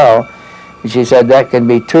as well. And she said that can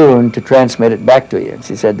be tuned to transmit it back to you. And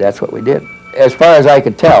she said that's what we did. As far as I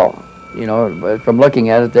could tell, you know, from looking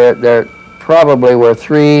at it, there probably were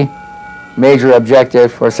three major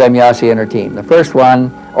objectives for Semjase and her team. The first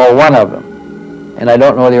one, or one of them, and I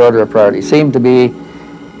don't know the order of priority, seemed to be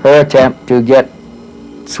her attempt to get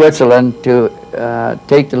Switzerland to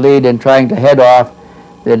take the lead in trying to head off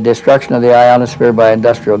the destruction of the ionosphere by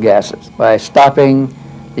industrial gases, by stopping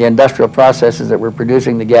the industrial processes that were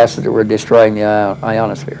producing the gases that were destroying the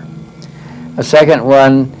ionosphere. A second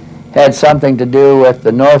one had something to do with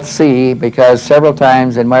the North Sea, because several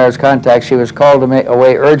times in Meyer's contact she was called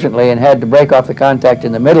away urgently and had to break off the contact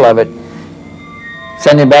in the middle of it,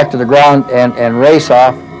 send him back to the ground and race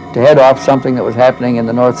off to head off something that was happening in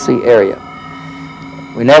the North Sea area.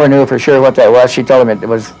 We never knew for sure what that was. She told him it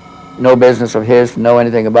was no business of his to know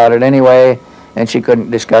anything about it anyway, and she couldn't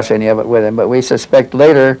discuss any of it with him. But we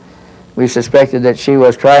suspected that she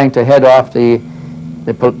was trying to head off the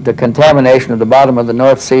contamination of the bottom of the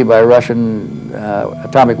North Sea by Russian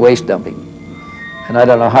atomic waste dumping. And I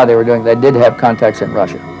don't know how they were doing. They did have contacts in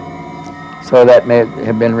Russia. So that may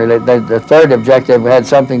have been related. The third objective had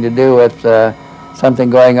something to do with something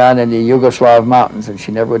going on in the Yugoslav mountains, and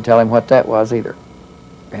she never would tell him what that was either.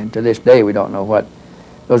 And to this day, we don't know what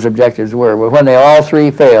those objectives were. But when they all three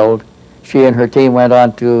failed, she and her team went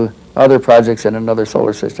on to other projects in another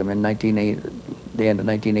solar system in the end of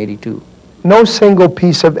 1982. No single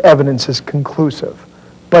piece of evidence is conclusive,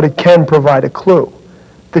 but it can provide a clue.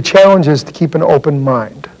 The challenge is to keep an open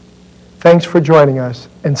mind. Thanks for joining us,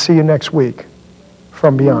 and see you next week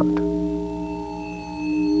from Beyond.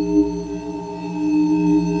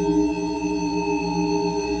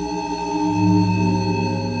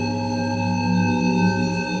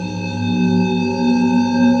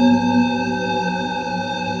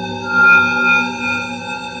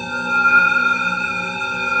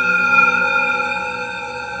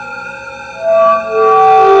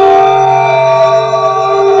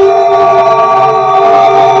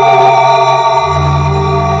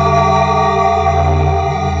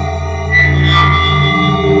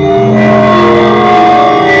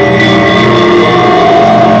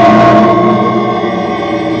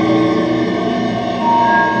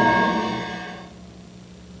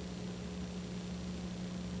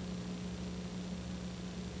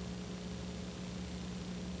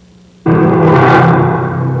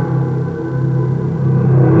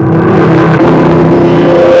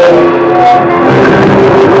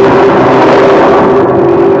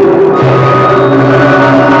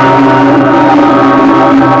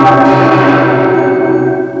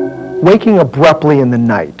 Waking abruptly in the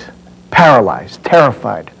night, paralyzed,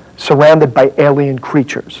 terrified, surrounded by alien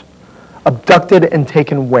creatures, abducted and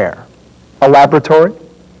taken where? A laboratory?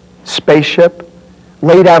 Spaceship?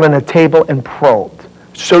 Laid out on a table and probed,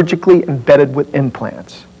 surgically embedded with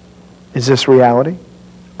implants. Is this reality,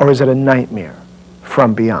 or is it a nightmare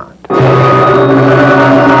from beyond?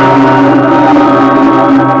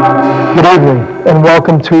 Good evening, and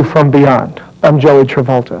welcome to From Beyond. I'm Joey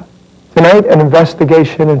Travolta. Tonight, an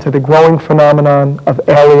investigation into the growing phenomenon of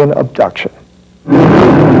alien abduction.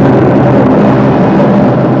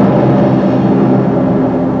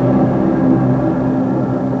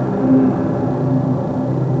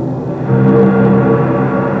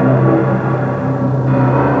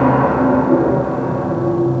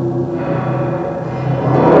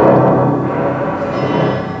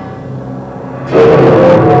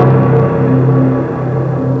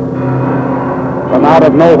 out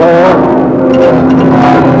of nowhere.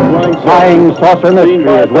 Flying saucer mystery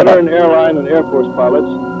is with us. Airline and Air Force pilots.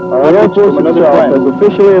 The Air Force itself has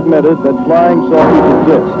officially admitted that flying saucers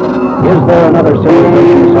exist. Is there another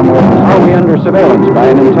civilization somewhere? Are we under surveillance by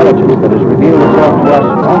an intelligence that has revealed itself to us?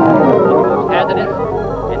 Hazardous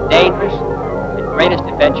and dangerous and greatest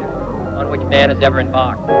adventure on which man has ever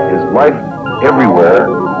embarked. Is life everywhere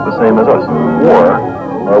the same as us? Or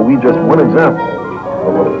are we just one example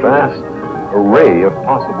of a vast array of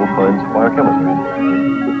possible kinds of biochemistry?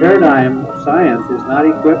 The paradigm of science is not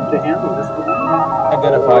equipped to handle this phenomenon.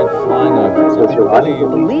 Identified flying objects that you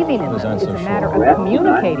believing in them is a matter of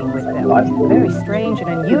communicating with them. Very strange and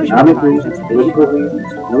unusual concepts. Political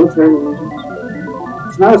reasons, military reasons.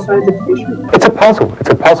 It's not a scientific issue. It's a puzzle. It's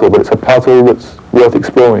a puzzle, but it's a puzzle that's worth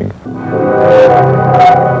exploring.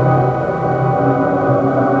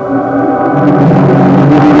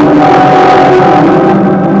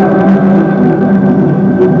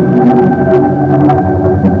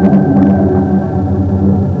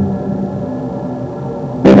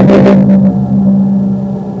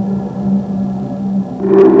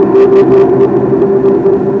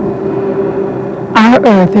 Our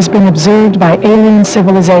Earth has been observed by alien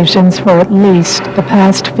civilizations for at least the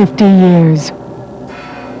past 50 years.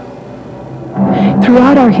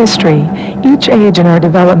 Throughout our history, each age in our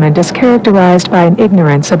development is characterized by an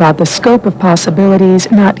ignorance about the scope of possibilities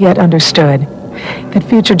not yet understood, that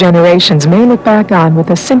future generations may look back on with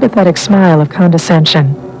a sympathetic smile of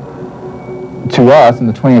condescension. To us, in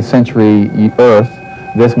the 20th century Earth,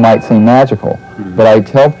 this might seem magical, but I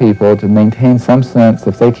tell people to maintain some sense,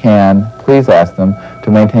 if they can, please ask them,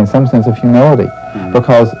 to maintain some sense of humility.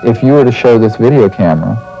 Because if you were to show this video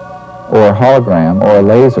camera, or a hologram, or a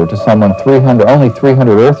laser to someone only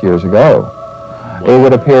 300 Earth years ago, it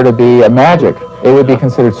would appear to be a magic. It would be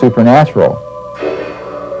considered supernatural.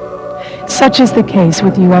 Such is the case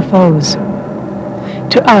with UFOs.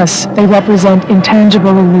 To us, they represent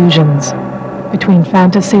intangible illusions between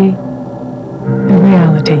fantasy and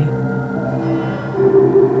reality.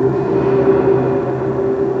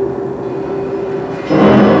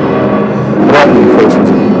 What happened to me first was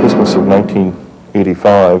in Christmas of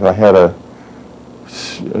 1985. I had a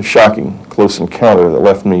shocking close encounter that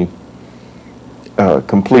left me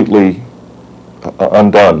completely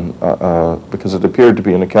undone because it appeared to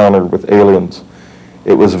be an encounter with aliens.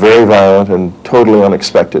 It was very violent and totally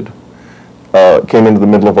unexpected. Came into the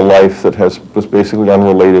middle of a life that was basically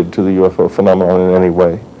unrelated to the UFO phenomenon in any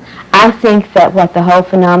way. I think that what the whole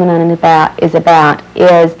phenomenon is about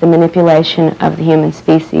is the manipulation of the human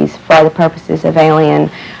species for the purposes of alien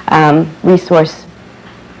resource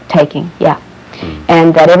taking,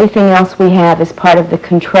 and that everything else we have is part of the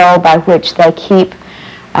control by which they keep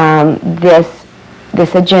this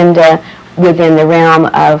agenda within the realm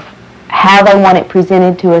of how they want it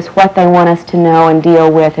presented to us, what they want us to know and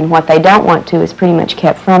deal with, and what they don't want to is pretty much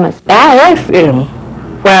kept from us. I asked them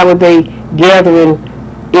why were they gathering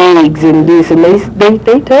eggs and this, and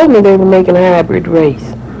they told me they were making a hybrid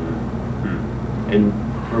race. And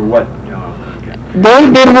for what?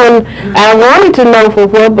 They didn't. I wanted to know for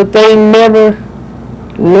what, but they never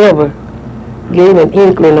gave an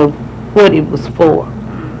inkling of what it was for,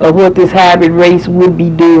 or what this hybrid race would be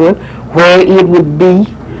doing, where it would be,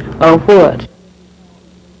 or what.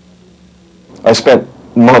 I spent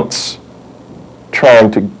months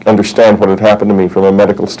trying to understand what had happened to me from a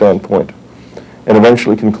medical standpoint, and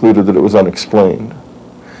eventually concluded that it was unexplained.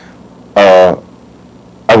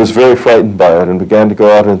 I was very frightened by it and began to go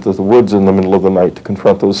out into the woods in the middle of the night to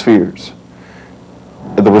confront those fears.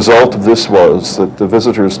 The result of this was that the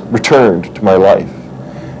visitors returned to my life,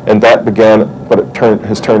 and that began what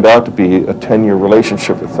has turned out to be a 10-year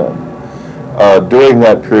relationship with them. During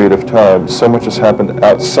that period of time, so much has happened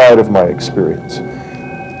outside of my experience.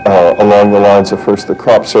 Along the lines of first the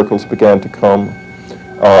crop circles began to come,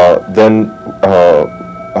 then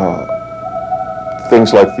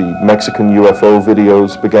things like the Mexican UFO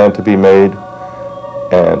videos began to be made,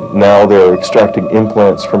 and now they're extracting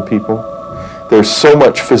implants from people. There's so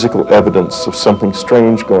much physical evidence of something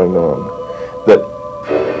strange going on that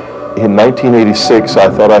in 1986 I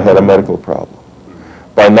thought I had a medical problem.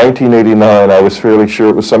 By 1989 I was fairly sure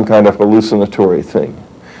it was some kind of hallucinatory thing.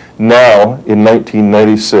 Now, in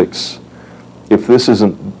 1996, if this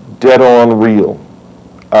isn't dead on real,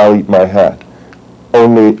 I'll eat my hat.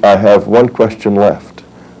 Only I have one question left.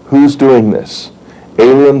 Who's doing this?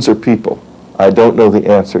 Aliens or people? I don't know the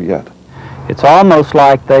answer yet. It's almost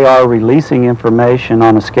like they are releasing information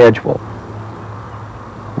on a schedule.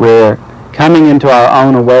 We're coming into our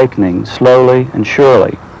own awakening slowly and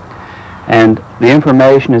surely, and the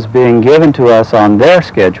information is being given to us on their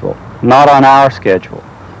schedule, not on our schedule.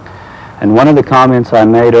 And one of the comments I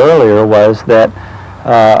made earlier was that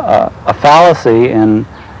a fallacy in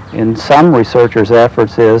some researchers'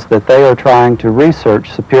 efforts is that they are trying to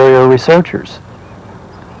research superior researchers.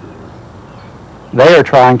 They are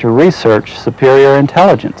trying to research superior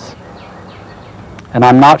intelligence. And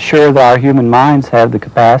I'm not sure that our human minds have the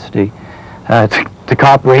capacity to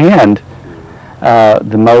comprehend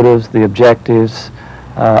the motives, the objectives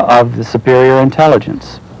of the superior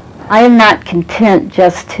intelligence. I am not content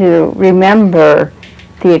just to remember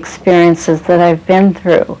the experiences that I've been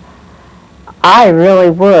through. I really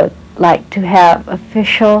would like to have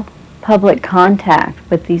official public contact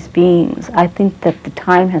with these beings. I think that the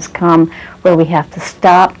time has come where we have to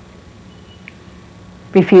stop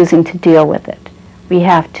refusing to deal with it. We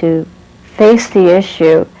have to face the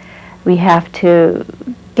issue. We have to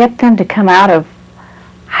get them to come out of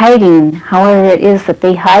hiding however it is that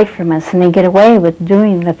they hide from us and they get away with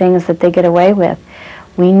doing the things that they get away with.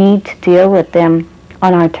 We need to deal with them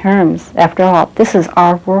on our terms. After all, this is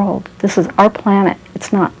our world. This is our planet.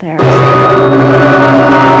 It's not theirs.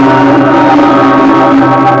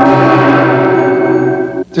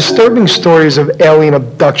 Disturbing stories of alien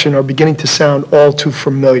abduction are beginning to sound all too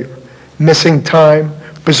familiar. Missing time,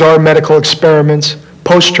 bizarre medical experiments,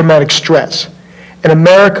 post-traumatic stress. In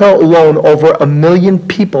America alone, over 1 million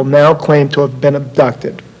people now claim to have been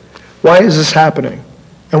abducted. Why is this happening?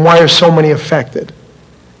 And why are so many affected?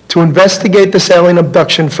 To investigate this alien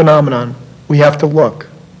abduction phenomenon, we have to look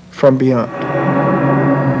from beyond.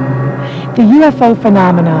 The UFO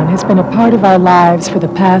phenomenon has been a part of our lives for the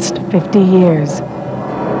past 50 years.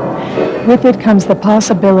 With it comes the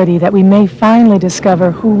possibility that we may finally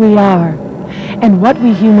discover who we are and what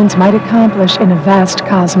we humans might accomplish in a vast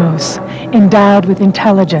cosmos, endowed with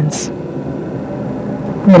intelligence.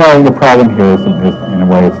 You know, the problem here is in a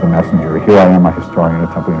way, it's the messenger. Here I am, a historian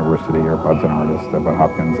at Temple University, or Bud's an artist at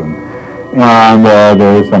Hopkins, and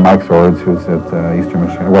there's Mike Swords, who's at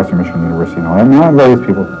Western Michigan University, and various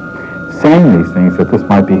people saying these things, that this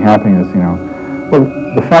might be happening is, well,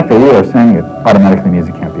 the fact that we are saying it automatically means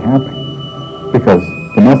it can't be happening, because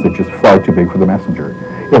the message is far too big for the messenger.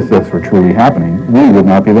 If this were truly happening, we would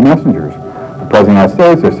not be the messengers. The President of the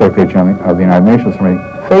United States, or Secretary of the United Nations,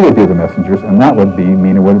 they would be the messengers, and that would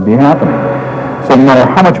mean it wouldn't be happening. So no matter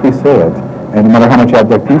how much we say it, and no matter how much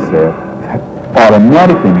abductees say it, that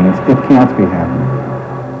automatically means it can't be happening.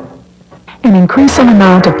 An increasing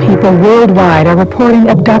amount of people worldwide are reporting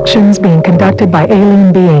abductions being conducted by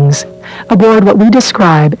alien beings aboard what we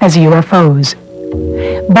describe as UFOs.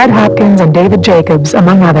 Bud Hopkins and David Jacobs,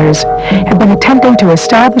 among others, have been attempting to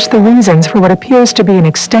establish the reasons for what appears to be an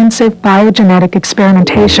extensive biogenetic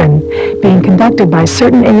experimentation being conducted by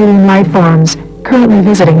certain alien life forms currently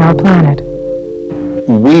visiting our planet.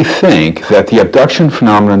 We think that the abduction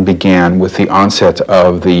phenomenon began with the onset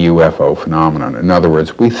of the UFO phenomenon. In other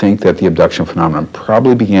words, we think that the abduction phenomenon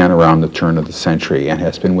probably began around the turn of the century and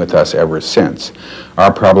has been with us ever since.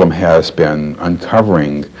 Our problem has been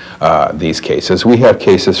uncovering these cases. We have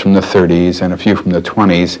cases from the 30s and a few from the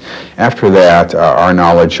 20s. After that,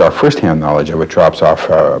 our first-hand knowledge of it drops off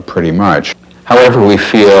pretty much. However, we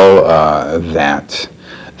feel that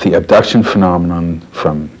the abduction phenomenon,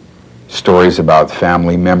 from stories about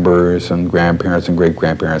family members and grandparents and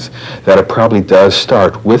great-grandparents, that it probably does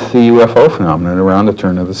start with the UFO phenomenon around the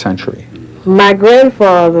turn of the century. My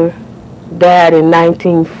grandfather died in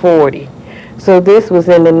 1940, so this was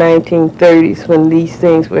in the 1930s when these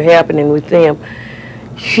things were happening with them.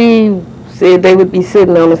 She said they would be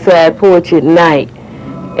sitting on the side porch at night,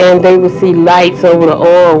 and they would see lights over the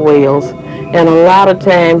oil wells, and a lot of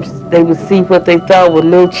times they would see what they thought were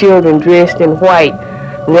little children dressed in white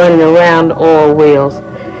running around the oil wells.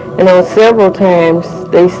 And on several times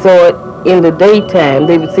they saw it in the daytime.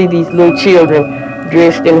 They would see these little children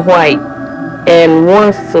dressed in white. And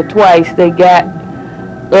once or twice they got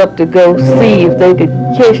up to go see if they could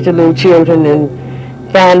catch the little children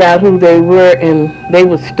and find out who they were, and they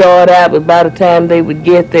would start out, but by the time they would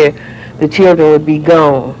get there, the children would be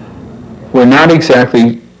gone. We're not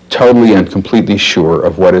exactly totally and completely sure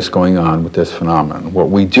of what is going on with this phenomenon. What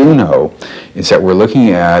we do know is that we're looking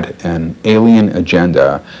at an alien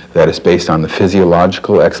agenda that is based on the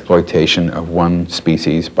physiological exploitation of one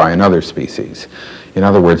species by another species. In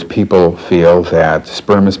other words, people feel that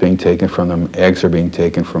sperm is being taken from them, eggs are being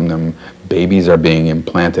taken from them, babies are being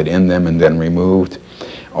implanted in them and then removed.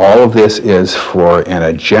 All of this is for an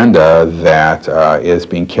agenda that is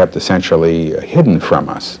being kept essentially hidden from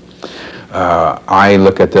us. I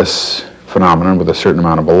look at this phenomenon with a certain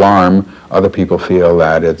amount of alarm. Other people feel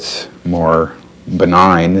that it's more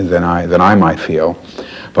benign than I might feel.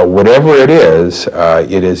 But whatever it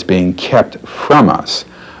is being kept from us.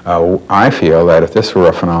 I feel that if this were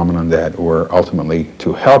a phenomenon that were ultimately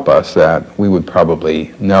to help us, that we would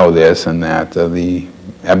probably know this and that the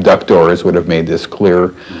abductors would have made this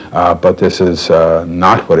clear, but this is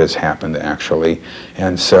not what has happened actually.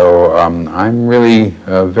 And so I'm really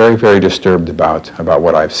very, very disturbed about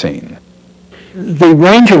what I've seen. The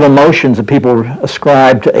range of emotions that people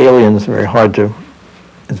ascribe to aliens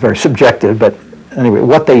it's very subjective, but anyway,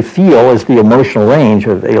 what they feel is the emotional range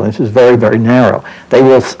of aliens is very, very narrow. They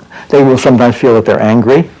will sometimes feel that they're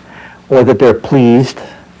angry or that they're pleased.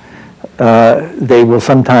 They will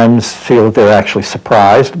sometimes feel that they're actually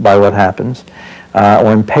surprised by what happens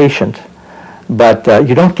or impatient. But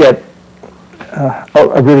you don't get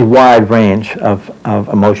a really wide range of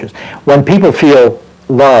emotions. When people feel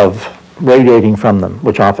love radiating from them,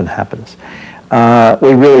 which often happens,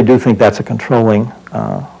 we really do think that's a controlling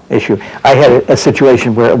issue. I had a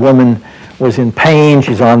situation where a woman was in pain.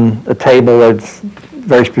 She's on a table. There's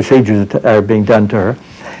various procedures that are being done to her.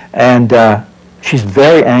 And she's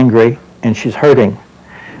very angry and she's hurting.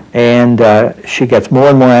 And she gets more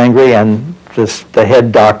and more angry, and the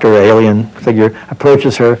head doctor, alien figure,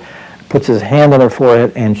 approaches her, puts his hand on her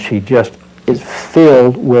forehead, and she just is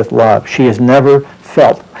filled with love. She has never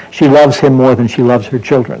felt. She loves him more than she loves her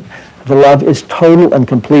children. The love is total and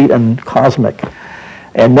complete and cosmic.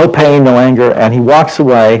 And no pain, no anger, and he walks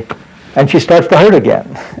away, and she starts to hurt again.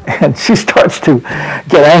 And she starts to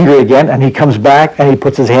get angry again, and he comes back, and he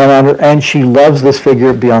puts his hand on her, and she loves this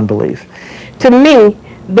figure beyond belief. To me,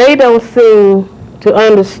 they don't seem to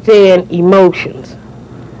understand emotions.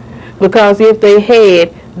 Because if they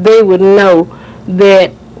had, they would know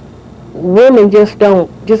that women just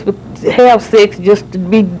don't just have sex just to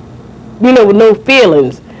be, with no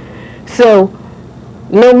feelings. So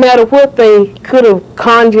no matter what they could have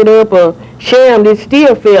conjured up or shammed, it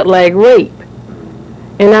still felt like rape.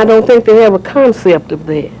 And I don't think they have a concept of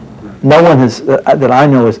that. No one has, that I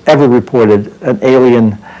know, has ever reported an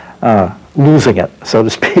alien losing it, so to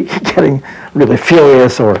speak, getting really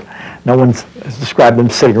furious, or no one's has described them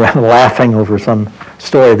sitting around laughing over some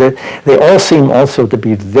story. They all seem also to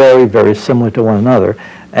be very, very similar to one another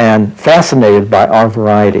and fascinated by our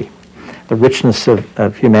variety, the richness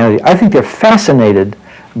of humanity. I think they're fascinated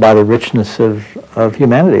by the richness of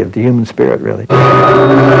humanity, of the human spirit, really.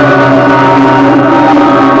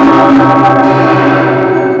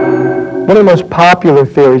 One of the most popular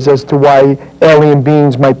theories as to why alien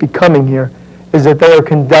beings might be coming here is that they are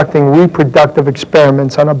conducting reproductive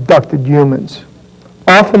experiments on abducted humans.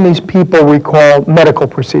 Often these people recall medical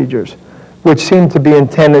procedures, which seem to be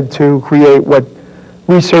intended to create what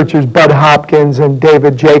researchers Bud Hopkins and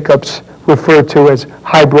David Jacobs refer to as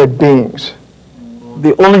hybrid beings.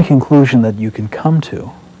 The only conclusion that you can come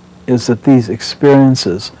to is that these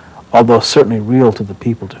experiences, although certainly real to the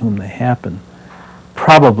people to whom they happen,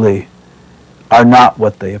 probably are not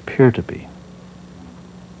what they appear to be.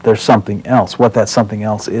 There's something else. What that something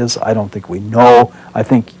else is, I don't think we know. I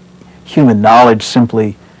think human knowledge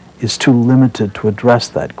simply is too limited to address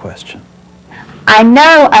that question. I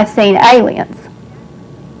know I've seen aliens.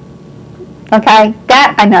 Okay,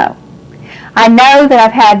 that I know. I know that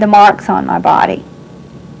I've had the marks on my body.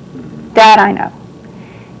 That I know.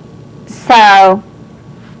 So,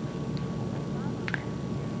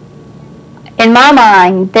 in my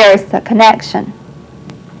mind, there's a connection.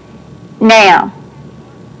 Now,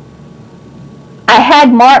 I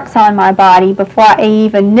had marks on my body before I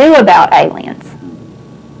even knew about aliens.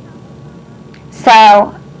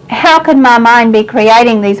 So, how could my mind be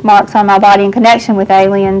creating these marks on my body in connection with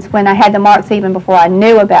aliens when I had the marks even before I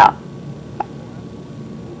knew about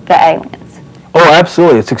the aliens? Oh,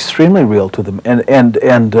 absolutely. It's extremely real to them. And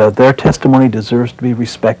their testimony deserves to be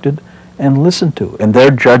respected and listened to. And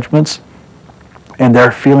their judgments and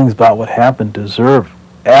their feelings about what happened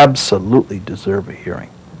absolutely deserve a hearing.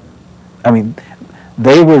 I mean,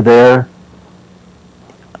 they were there.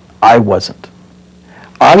 I wasn't.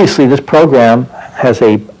 Obviously, this program has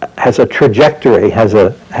a trajectory, has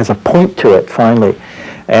a point to it, finally.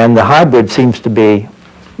 And the hybrid seems to be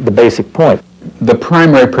the basic point. The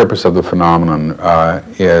primary purpose of the phenomenon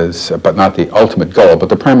is, but not the ultimate goal, but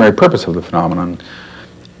the primary purpose of the phenomenon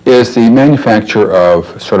is the manufacture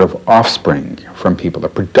of sort of offspring from people, the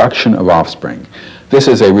production of offspring. This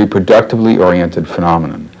is a reproductively oriented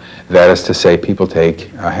phenomenon. That is to say, people say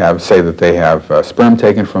that they have sperm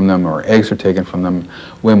taken from them or eggs are taken from them.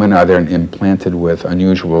 Women are then implanted with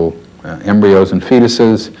unusual embryos and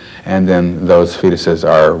fetuses, and then those fetuses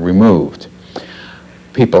are removed.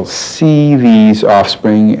 People see these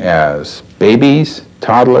offspring as babies,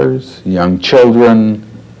 toddlers, young children,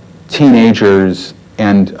 teenagers,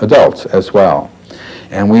 and adults as well.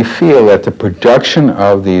 And we feel that the production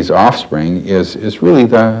of these offspring is really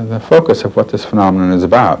the focus of what this phenomenon is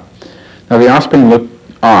about. Now, the offspring look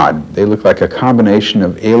odd. They look like a combination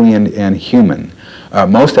of alien and human.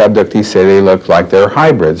 Most abductees say they look like they're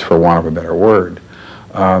hybrids, for want of a better word.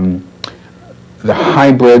 The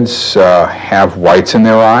hybrids have whites in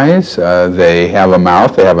their eyes. They have a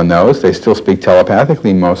mouth. They have a nose. They still speak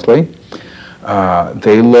telepathically, mostly.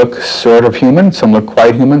 They look sort of human. Some look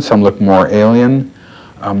quite human. Some look more alien.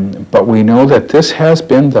 But we know that this has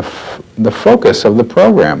been the focus of the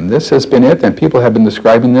program. This has been it, and people have been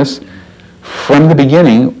describing this from the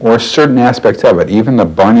beginning, or certain aspects of it. Even the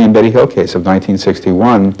Barney and Betty Hill case of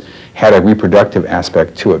 1961 had a reproductive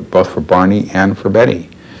aspect to it, both for Barney and for Betty.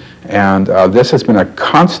 And this has been a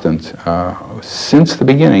constant since the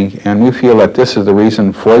beginning, and we feel that this is the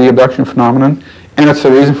reason for the abduction phenomenon, and it's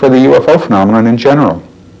the reason for the UFO phenomenon in general.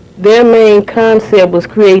 Their main concept was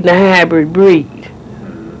creating a hybrid breed.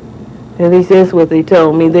 At least that's what they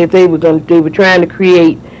told me, that they were trying to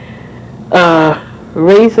create a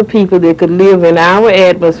race of people that could live in our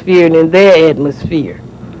atmosphere and in their atmosphere.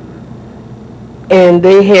 And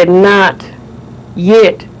they had not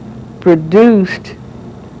yet produced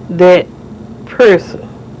that person.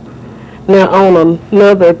 Now, on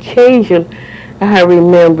another occasion, I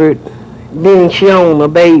remembered being shown a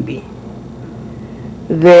baby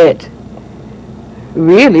that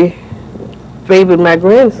really favored my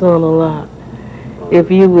grandson a lot. If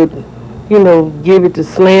you would, you know, give it the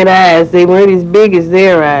slant eyes, they weren't as big as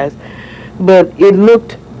their eyes, but it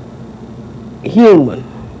looked human.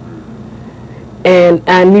 And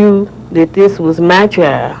I knew that this was my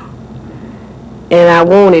child, and I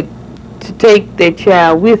wanted to take that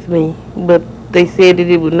child with me, but they said that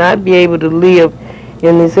it would not be able to live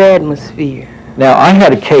in this atmosphere. Now, I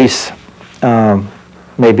had a case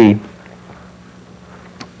maybe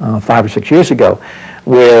 5 or 6 years ago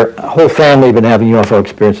where a whole family had been having UFO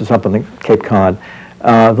experiences up on the Cape Cod.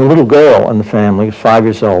 The little girl in the family was 5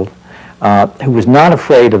 years old, who was not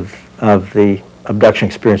afraid of the abduction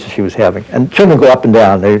experiences she was having. And children go up and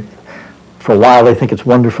down. For a while they think it's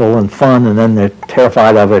wonderful and fun, and then they're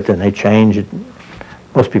terrified of it and they change.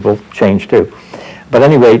 Most people change too. But at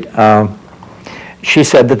any rate, she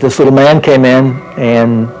said that this little man came in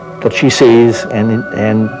and that she sees,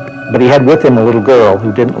 but he had with him a little girl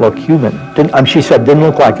who didn't look human. She said didn't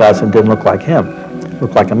look like us and didn't look like him.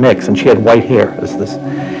 Looked like a mix, and she had white hair, as this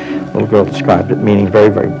little girl described it, meaning very,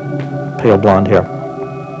 very pale blonde hair.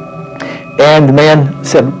 And the man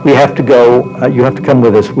said, we have to go, you have to come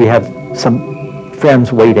with us. We have some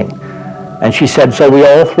friends waiting. And she said, so we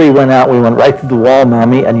all three went out. We went right through the wall,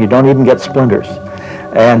 Mommy, and you don't even get splinters.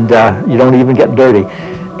 And you don't even get dirty.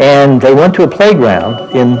 And they went to a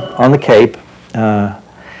playground on the Cape,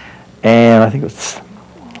 and I think it was,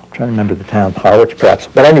 I'm trying to remember the town, Harwich perhaps.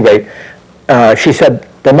 But anyway, she said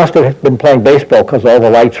they must have been playing baseball because all the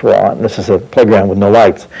lights were on. This is a playground with no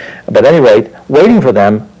lights. But at any rate, waiting for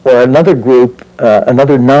them were another group,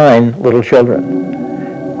 another 9 little children.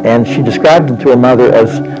 And she described them to her mother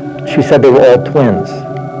as, she said they were all twins.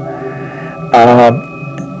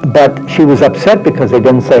 But she was upset because they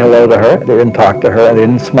didn't say hello to her, they didn't talk to her, and they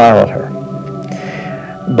didn't smile at her.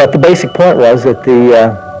 But the basic point was that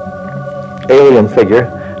the alien figure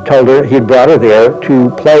told her he'd brought her there to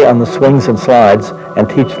play on the swings and slides and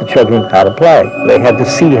teach the children how to play. They had to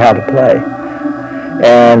see how to play.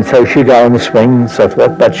 And so she got on the swing and so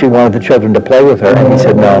forth, but she wanted the children to play with her, and he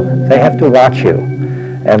said, no, they have to watch you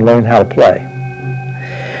and learn how to play.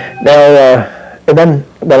 Now, and then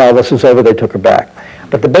when all this was over, they took her back.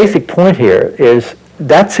 But the basic point here is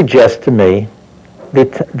that suggests to me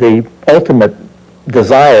the ultimate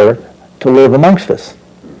desire to live amongst us.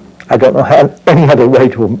 I don't know any other way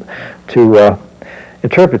to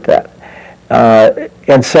interpret that.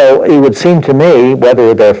 And so it would seem to me,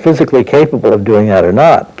 whether they're physically capable of doing that or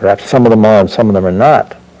not, perhaps some of them are and some of them are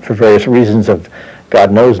not, for various reasons of,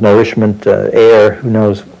 God knows, nourishment, air, who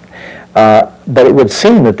knows. But it would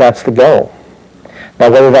seem that that's the goal. Now,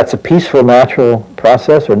 whether that's a peaceful, natural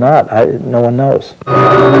process or not, no one knows.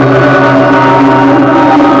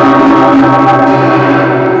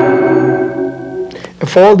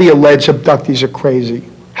 If all the alleged abductees are crazy,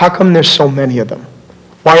 how come there's so many of them?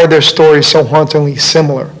 Why are their stories so hauntingly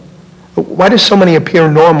similar? Why do so many appear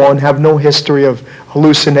normal and have no history of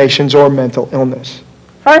hallucinations or mental illness?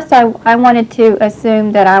 First, I wanted to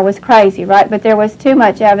assume that I was crazy, right? But there was too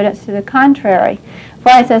much evidence to the contrary.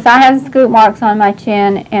 For instance, I have scoop marks on my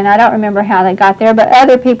chin, and I don't remember how they got there, but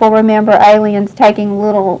other people remember aliens taking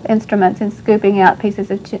little instruments and scooping out pieces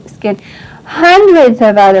of skin. Hundreds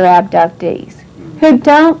of other abductees who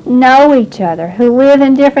don't know each other, who live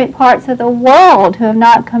in different parts of the world, who have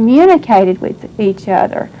not communicated with each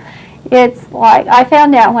other. It's like, I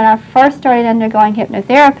found out when I first started undergoing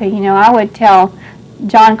hypnotherapy, you know, I would tell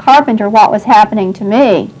John Carpenter what was happening to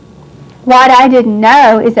me. What I didn't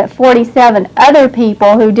know is that 47 other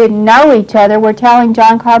people who didn't know each other were telling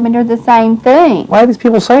John Carpenter the same thing. Why are these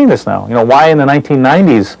people saying this now? You know, why in the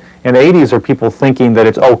 1990s and 80s are people thinking that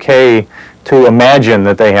it's okay to imagine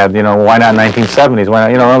that they had, you know, why not 1970s? Why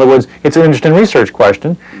not, you know, in other words, it's an interesting research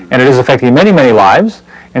question, and it is affecting many, many lives,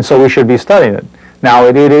 and so we should be studying it. Now,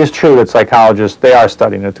 it is true that psychologists, they are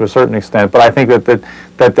studying it to a certain extent, but I think that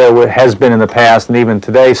there has been in the past, and even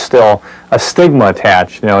today still, a stigma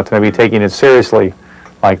attached, you know, to maybe taking it seriously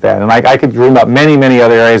like that. And I could dream up many, many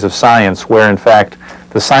other areas of science where, in fact,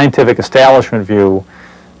 the scientific establishment view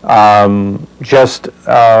just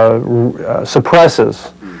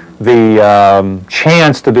suppresses the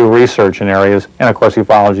chance to do research in areas, and of course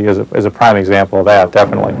ufology is a prime example of that,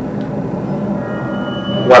 definitely.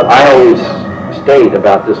 What I always state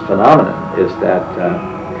about this phenomenon is that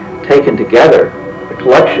taken together, the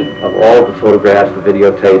collection of all of the photographs, the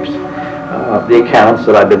videotapes, the accounts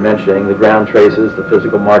that I've been mentioning, the ground traces, the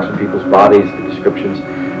physical marks on people's bodies, the descriptions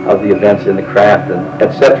of the events in the craft, and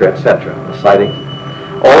et cetera, the sightings,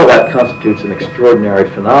 all of that constitutes an extraordinary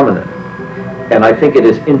phenomenon. And I think it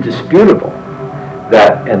is indisputable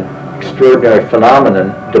that an extraordinary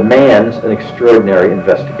phenomenon demands an extraordinary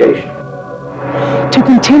investigation. To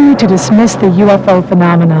continue to dismiss the UFO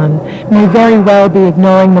phenomenon may very well be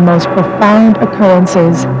ignoring the most profound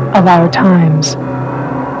occurrences of our times.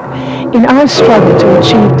 In our struggle to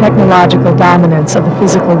achieve technological dominance of the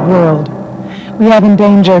physical world, we have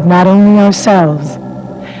endangered not only ourselves,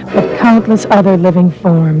 but countless other living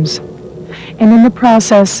forms. And in the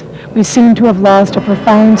process, we seem to have lost a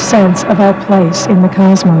profound sense of our place in the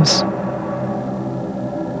cosmos.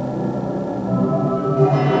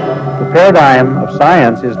 The paradigm of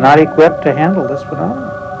science is not equipped to handle this phenomenon.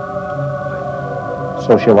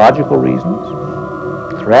 Sociological reasons,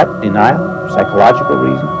 threat, denial, psychological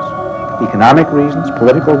reasons, economic reasons,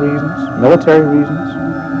 political reasons, military reasons.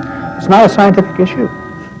 It's not a scientific issue.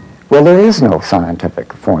 Well, there is no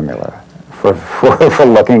scientific formula for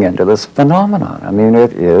looking into this phenomenon. I mean,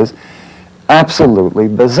 it is absolutely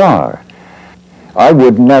bizarre. I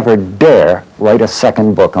would never dare write a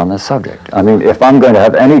second book on this subject. I mean, if I'm going to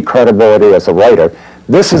have any credibility as a writer,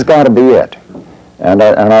 this has got to be it. And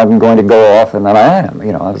I'm going to go off, and then I am.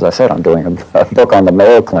 You know, as I said, I'm doing a book on the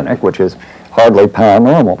Mayo Clinic, which is hardly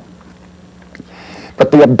paranormal. But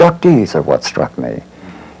the abductees are what struck me.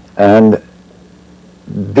 And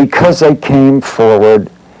because they came forward,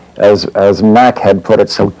 as Mac had put it,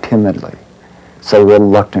 so timidly, so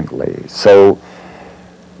reluctantly, so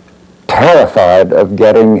terrified of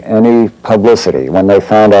getting any publicity when they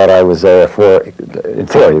found out I was there for, in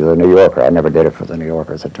theory, the New Yorker. I never did it for the New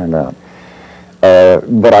Yorker, as it turned out.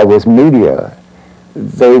 But I was media.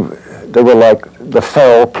 They were like the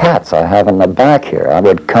feral cats I have in the back here. I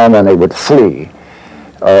would come and they would flee.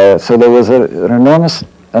 So there was an enormous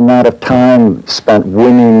amount of time spent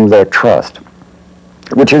winning their trust,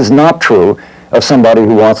 which is not true of somebody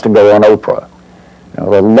who wants to go on Oprah. You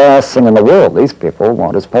know, the last thing in the world these people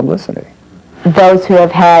want is publicity. Those who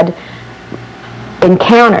have had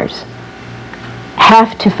encounters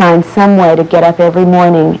have to find some way to get up every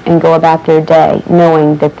morning and go about their day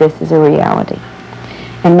knowing that this is a reality.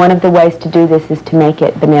 And one of the ways to do this is to make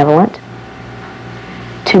it benevolent,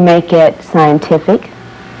 to make it scientific,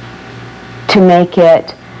 to make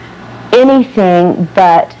it anything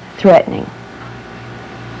but threatening.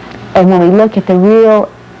 And when we look at the real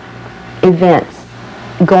events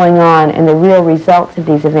going on and the real results of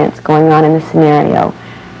these events going on in the scenario,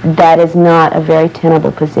 that is not a very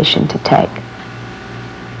tenable position to take.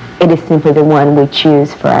 It is simply the one we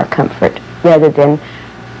choose for our comfort rather than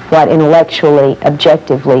what intellectually,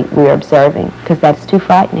 objectively we're observing, because that's too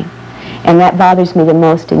frightening. And that bothers me the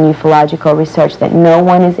most in ufological research, that no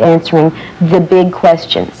one is answering the big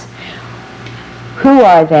questions. Who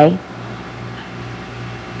are they?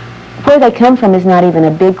 Where they come from is not even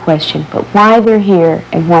a big question, but why they're here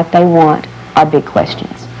and what they want are big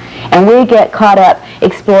questions. And we get caught up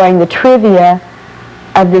exploring the trivia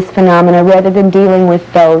of this phenomena rather than dealing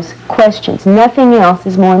with those questions. Nothing else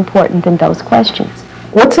is more important than those questions.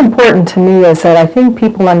 What's important to me is that I think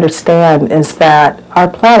people understand is that our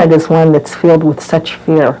planet is one that's filled with such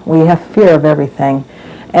fear. We have fear of everything.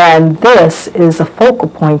 And this is a focal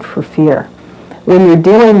point for fear. When you're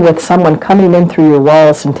dealing with someone coming in through your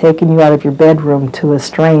walls and taking you out of your bedroom to a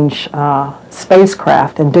strange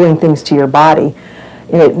spacecraft and doing things to your body,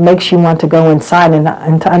 It makes you want to go inside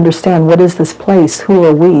and to understand, what is this place? Who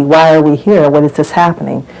are we? Why are we here? What is this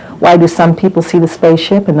happening? Why do some people see the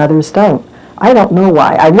spaceship and others don't? I don't know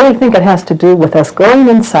why. I really think it has to do with us going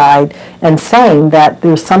inside and saying that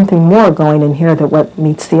there's something more going in here than what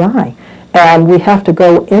meets the eye. And we have to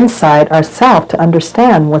go inside ourselves to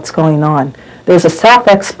understand what's going on. There's a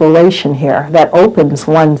self-exploration here that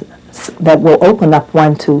will open up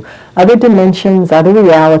one to other dimensions, other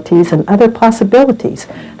realities, and other possibilities.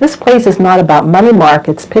 This place is not about money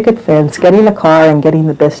markets, picket fence, getting a car, and getting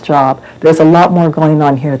the best job. There's a lot more going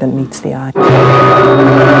on here than meets the eye.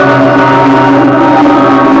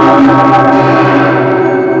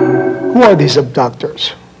 Who are these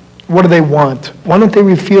abductors? What do they want? Why don't they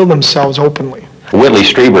reveal themselves openly? Whitley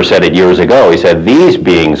Strieber said it years ago. He said, these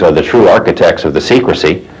beings are the true architects of the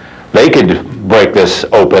secrecy. They could break this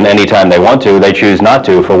open anytime they want to. They choose not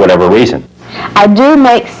to for whatever reason. I do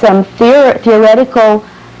make some theoretical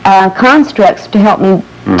constructs to help me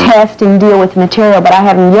test and deal with material, but I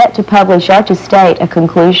haven't yet to publish or to state a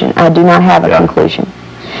conclusion. I do not have a conclusion.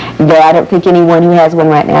 Though I don't think anyone who has one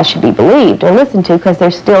right now should be believed or listened to, because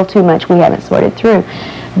there's still too much we haven't sorted through.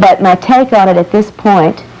 But my take on it at this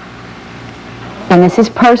point, and this is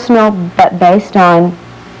personal but based on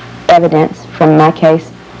evidence from my case,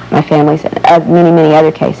 my family's, and many, many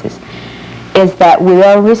other cases, is that we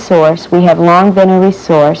are a resource. We have long been a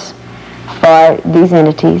resource for these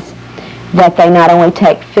entities, that they not only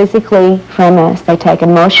take physically from us, they take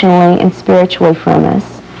emotionally and spiritually from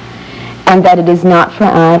us, and that it is not for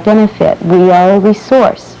our benefit. We are a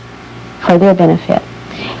resource for their benefit.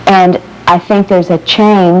 And I think there's a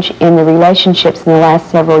change in the relationships in the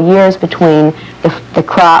last several years between the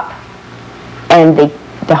crop and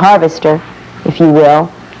the harvester, if you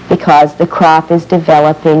will, because the crop is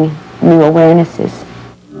developing new awarenesses.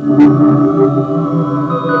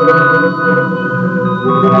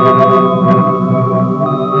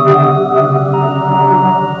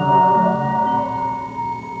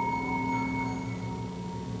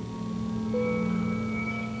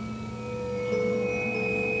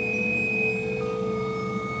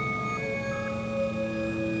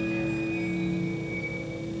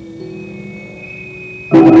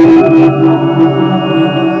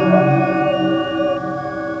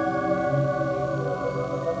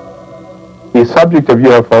 The subject of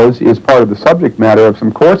UFOs is part of the subject matter of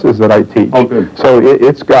some courses that I teach. Oh, good. So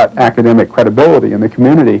it's got academic credibility in the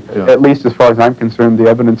community. Yeah. At least as far as I'm concerned, the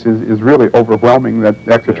evidence is really overwhelming that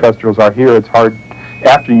extraterrestrials are here. It's hard,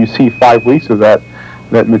 after you see 5 weeks of that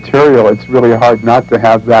material, it's really hard not to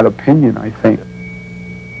have that opinion, I think.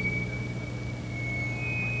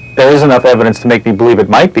 There is enough evidence to make me believe it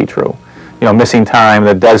might be true. You know, missing time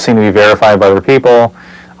that does seem to be verified by other people.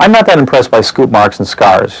 I'm not that impressed by scoop marks and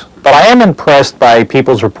scars, but I am impressed by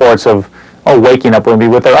people's reports of, waking up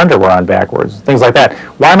with their underwear on backwards, things like that.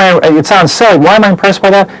 Why am I, it sounds silly, why am I impressed by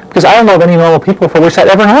that? Because I don't know of any normal people for which that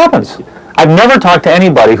ever happens. I've never talked to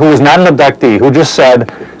anybody who was not an abductee who just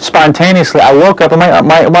said, spontaneously, I woke up and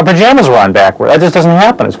my pajamas were on backward. That just doesn't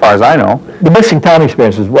happen as far as I know. The missing time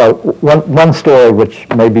experiences, well, one story which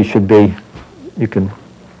maybe should be, you can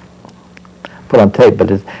put on tape, but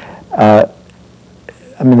it's,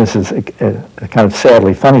 I mean, this is a kind of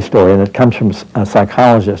sadly funny story, and it comes from a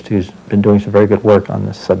psychologist who's been doing some very good work on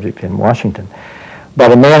this subject in Washington.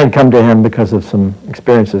 But a man had come to him because of some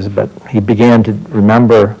experiences, but he began to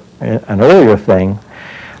remember an earlier thing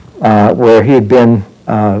where he had been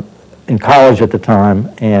in college at the time,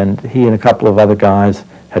 and he and a couple of other guys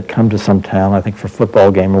had come to some town, I think for a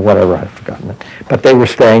football game or whatever, I've forgotten it. But they were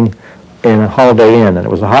staying in a Holiday Inn, and it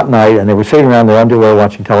was a hot night, and they were sitting around their underwear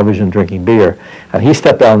watching television and drinking beer. And he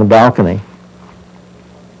stepped out on the balcony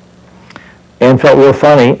and felt real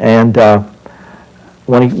funny, and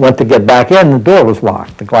when he went to get back in, the door was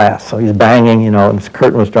locked, the glass. So he's banging, and his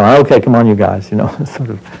curtain was drawn. Okay, come on, you guys, this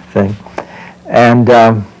sort of thing. And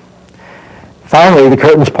finally, the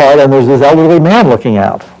curtain's part, and there's this elderly man looking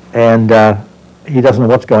out. And he doesn't know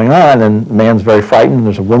what's going on, and the man's very frightened.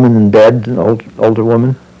 There's a woman in bed, an older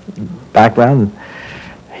woman, background. And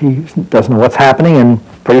he doesn't know what's happening, and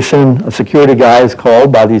pretty soon a security guy is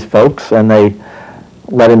called by these folks, and they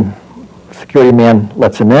let him, security man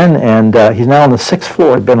lets him in, and he's now on the 6th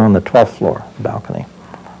floor. He'd been on the 12th floor balcony.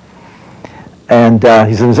 And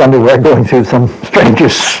he's in his underwear going through some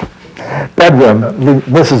stranger's bedroom.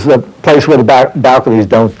 This is a place where the balconies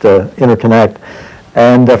don't interconnect.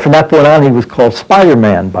 And from that point on, he was called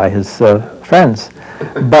Spider-Man by his friends.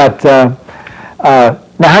 But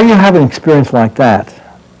now how do you have an experience like that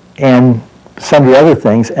and sundry other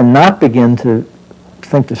things and not begin to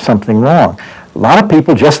think there's something wrong? A lot of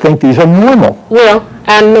people just think these are normal. Well,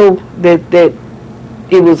 I know that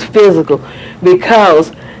it was physical,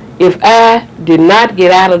 because if I did not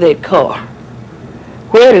get out of that car,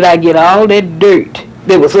 where did I get all that dirt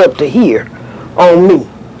that was up to here on me?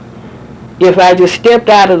 If I just stepped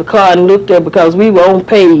out of the car and looked up, because we were on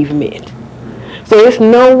pavement. So there's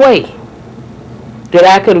no way that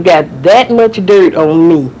I could have got that much dirt on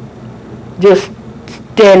me just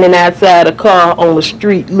standing outside a car on the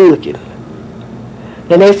street looking.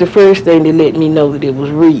 And that's the first thing that let me know that it was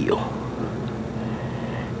real.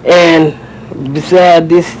 And beside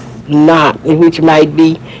this knot, which might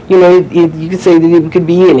be, you know, you could say that it could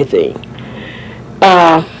be anything.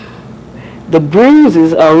 The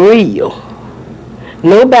bruises are real.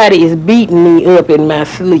 Nobody is beating me up in my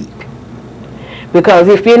sleep. Because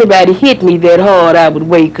if anybody hit me that hard, I would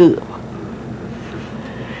wake up.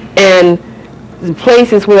 And the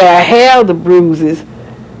places where I have the bruises,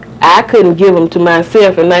 I couldn't give them to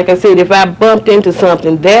myself. And like I said, if I bumped into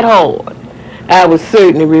something that hard, I would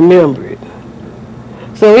certainly remember it.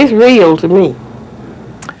 So it's real to me.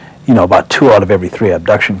 You know, about 2 out of every 3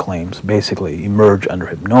 abduction claims basically emerge under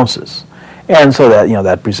hypnosis. And so that, you know,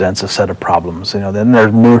 that presents a set of problems. You know, then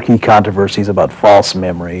there's murky controversies about false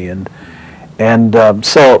memory, and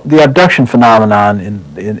so the abduction phenomenon,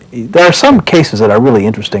 there are some cases that are really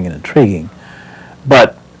interesting and intriguing,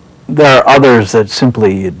 but there are others that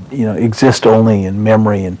simply, you know, exist only in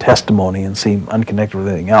memory and testimony and seem unconnected with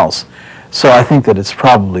anything else. So I think that it's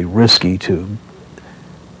probably risky to,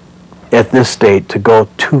 at this state, to go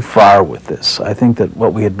too far with this. I think that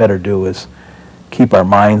what we had better do is keep our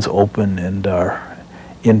minds open and our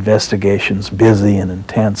investigations busy and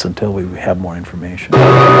intense until we have more information.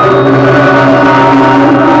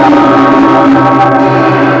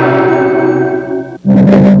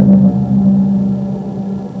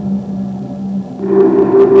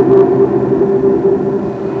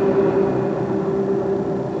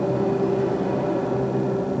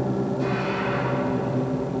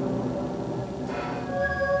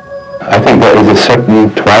 I think there is a certain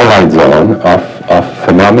twilight zone of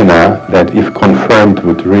phenomena that, if confirmed,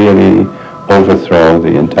 would really overthrow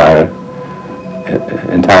the entire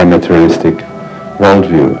materialistic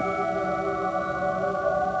worldview.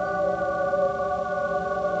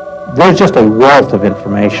 There's just a wealth of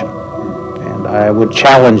information, and I would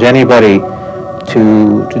challenge anybody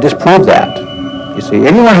to disprove that. You see,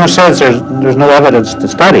 anyone who says there's no evidence to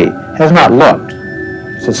study has not looked.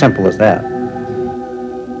 It's as simple as that.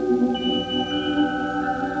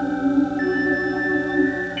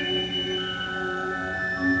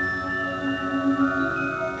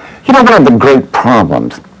 You know, one of the great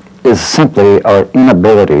problems is simply our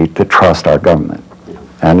inability to trust our government.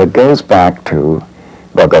 And it goes back to,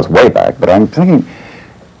 well, it goes way back, but I'm thinking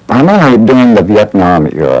primarily during the Vietnam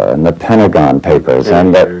era and the Pentagon Papers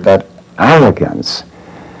and that arrogance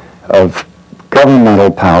of governmental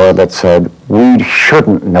power that said, we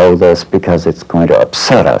shouldn't know this because it's going to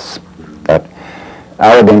upset us. That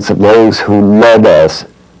arrogance of those who led us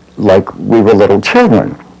like we were little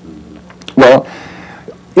children. Well,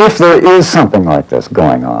 if there is something like this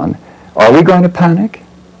going on, are we going to panic?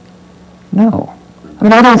 No. I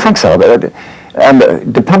mean, I don't think so.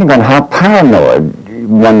 And depending on how paranoid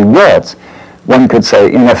one gets, one could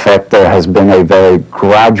say, in effect, there has been a very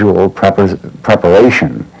gradual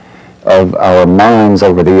preparation of our minds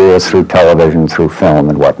over the years through television, through film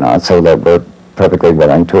and whatnot, so that we're perfectly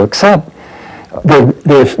willing to accept.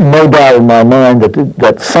 There's no doubt in my mind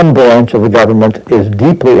that some branch of the government is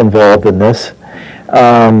deeply involved in this.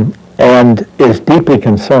 And is deeply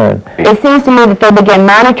concerned. It seems to me that they began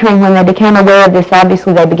monitoring, when they became aware of this,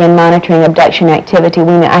 obviously they began monitoring abduction activity.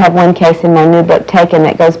 I have one case in my new book, Taken,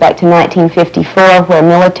 that goes back to 1954, where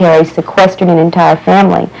military sequestered an entire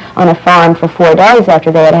family on a farm for 4 days after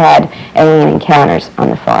they had had alien encounters on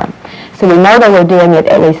the farm. So we know they were doing it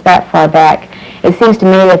at least that far back. It seems to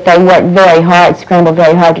me that they worked very hard, scrambled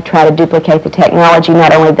very hard to try to duplicate the technology,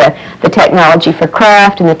 not only the technology for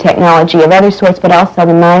craft and the technology of other sorts, but also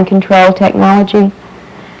the mind control technology.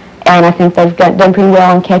 And I think they've done pretty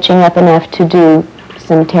well in catching up enough to do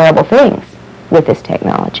some terrible things with this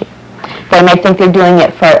technology. They may think they're doing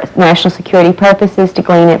it for national security purposes, to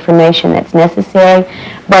glean information that's necessary,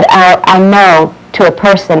 but I know to a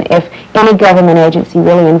person, if any government agency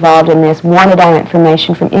really involved in this wanted our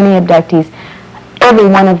information from any abductees, every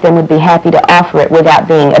one of them would be happy to offer it without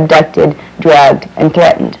being abducted, drugged, and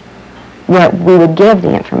threatened. We would give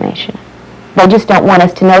the information. They just don't want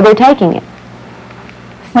us to know they're taking it.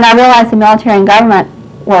 When I realized the military and government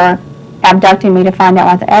were abducting me to find out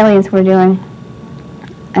what the aliens were doing,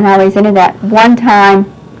 and I resented that. One time,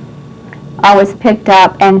 I was picked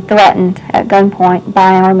up and threatened at gunpoint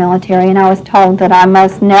by our military, and I was told that I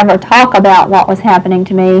must never talk about what was happening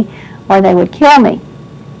to me or they would kill me.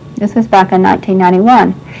 This was back in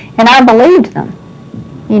 1991, and I believed them.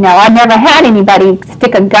 You know, I'd never had anybody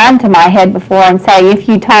stick a gun to my head before and say, if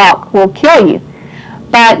you talk, we'll kill you.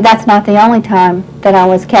 But that's not the only time that I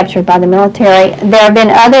was captured by the military. There have been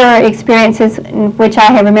other experiences in which I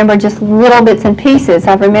have remembered just little bits and pieces.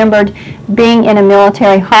 I've remembered being in a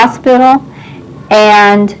military hospital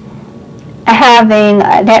and having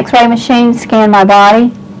an x-ray machine scan my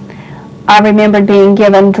body. I remembered being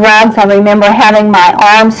given drugs. I remember having my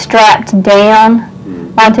arms strapped down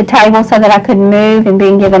onto tables so that I couldn't move and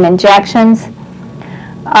being given injections.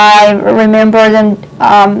 I remember the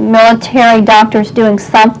military doctors doing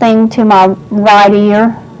something to my right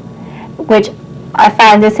ear, which I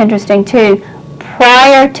find this interesting too.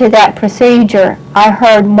 Prior to that procedure, I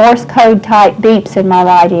heard Morse code type beeps in my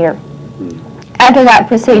right ear. After that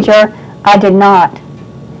procedure, I did not.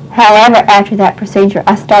 However, after that procedure,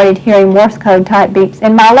 I started hearing Morse code type beeps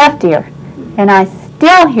in my left ear, and I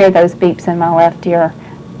still hear those beeps in my left ear.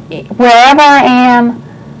 Wherever I am,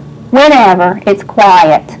 whenever it's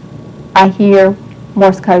quiet, I hear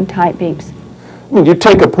Morse code type beeps. I mean, you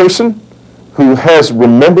take a person who has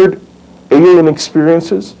remembered alien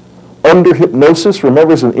experiences, under hypnosis,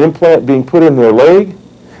 remembers an implant being put in their leg,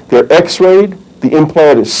 they're x-rayed, the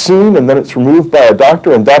implant is seen, and then it's removed by a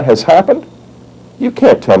doctor, and that has happened. You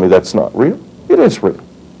can't tell me that's not real. It is real.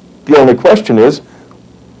 The only question is,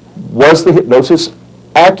 was the hypnosis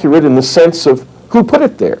accurate in the sense of who put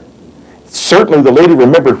it there? Certainly the lady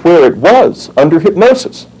remembered where it was under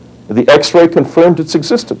hypnosis. The x-ray confirmed its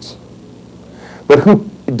existence. But who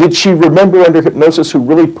did she remember under hypnosis who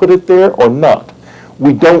really put it there or not?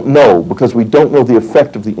 We don't know, because we don't know the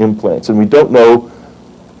effect of the implants, and we don't know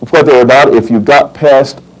whether or not if you got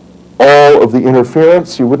past all of the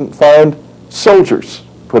interference, you wouldn't find soldiers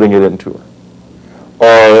putting it into her.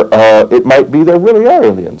 Or it might be there really are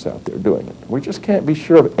aliens out there doing it. We just can't be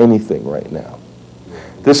sure of anything right now.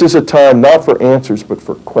 This is a time not for answers, but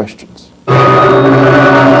for questions. I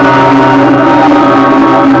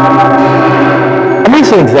mean,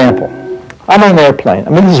 it's an example. I'm on an airplane. I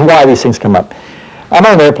mean, this is why these things come up. I'm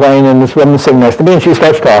on an airplane, and this woman's sitting next to me, and she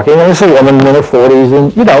starts talking, and this is a woman in her 40s,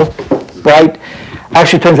 and, you know, bright.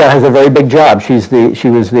 Actually, turns out has a very big job. She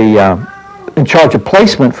was in charge of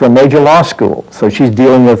placement for a major law school, so she's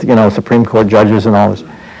dealing with, you know, Supreme Court judges and all this.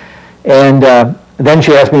 And then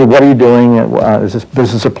she asked me, what are you doing? Is this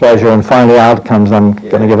business of pleasure? And finally out comes, I'm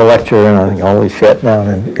going to give a lecture, and I think, holy shit, now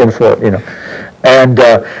I'm in for it, you know. And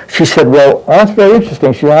she said, well, that's very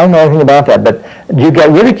interesting. She said, I don't know anything about that, but do you get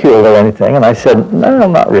ridiculed or anything? And I said, no,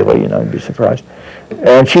 not really, you know, you'd be surprised.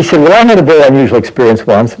 And she said, well, I had a very unusual experience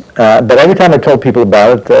once, but every time I told people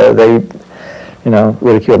about it, they, you know,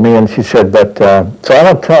 ridiculed me. And she said, but, so I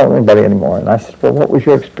don't tell anybody anymore. And I said, well, what was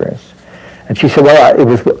your experience? And she said,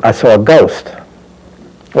 well, I saw a ghost.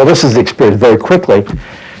 Well, this is the experience very quickly.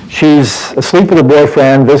 She's asleep with her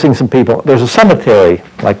boyfriend, visiting some people. There's a cemetery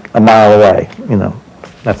like a mile away, you know,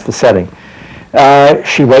 that's the setting.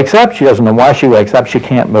 She wakes up, she doesn't know why she wakes up, she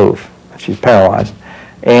can't move. She's paralyzed.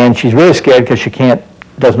 And she's really scared because she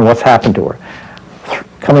doesn't know what's happened to her.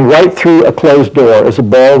 Coming right through a closed door is a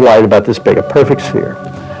ball of light about this big, a perfect sphere.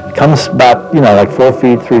 It comes about, you know, like 4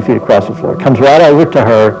 feet, 3 feet across the floor. It comes right over to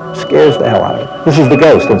her, scares the hell out of her. This is the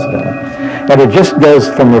ghost, incidentally. And it just goes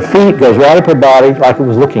from her feet, goes right up her body, like it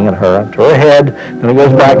was looking at her, to her head, then it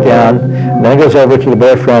goes back down, and then it goes over to the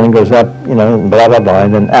boyfriend and goes up, you know, blah, blah, blah,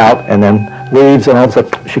 and then out, and then leaves, and all of a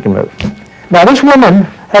sudden she can move. Now, this woman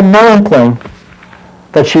had no inkling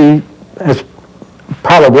that she is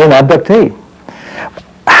probably an abductee.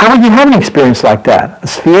 How would you have an experience like that? A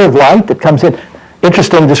sphere of light that comes in.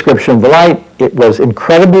 Interesting description of the light. It was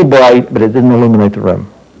incredibly bright, but it didn't illuminate the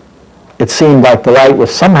room. It seemed like the light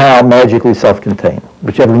was somehow magically self-contained,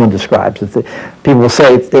 which everyone describes. People will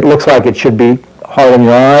say it looks like it should be hard on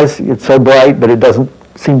your eyes. It's so bright, but it doesn't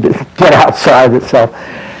seem to get outside itself.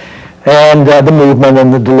 And the movement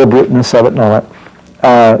and the deliberateness of it and all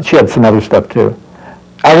that. She had some other stuff too.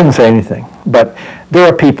 I didn't say anything, but there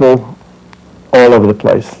are people all over the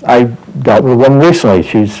place. I dealt with one recently.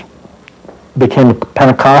 She's became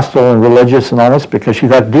Pentecostal and religious and all this because she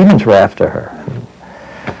thought demons were after her.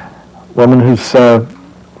 Woman whose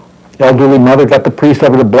elderly mother got the priest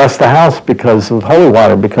over to bless the house because of holy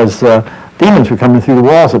water, because demons were coming through the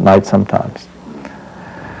walls at night sometimes.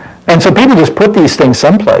 And so people just put these things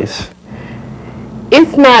someplace.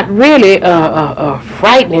 It's not really a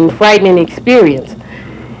frightening experience.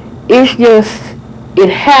 It's just, it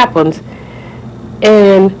happens,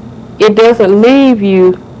 and it doesn't leave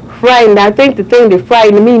you frightened, I think the thing that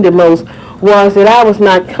frightened me the most was that I was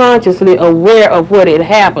not consciously aware of what had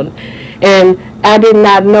happened. And I did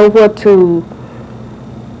not know what to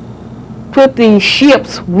put these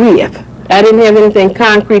ships with. I didn't have anything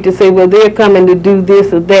concrete to say, well, they're coming to do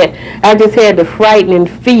this or that. I just had the frightening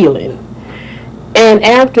feeling. And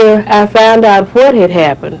after I found out what had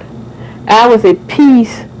happened, I was at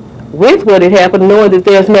peace with what had happened, knowing that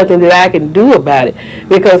there's nothing that I can do about it,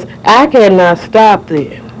 because I cannot stop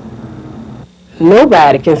them.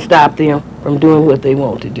 Nobody can stop them from doing what they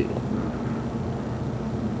want to do.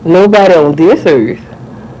 Nobody on this earth,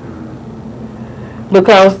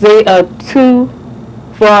 because they are too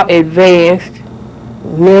far advanced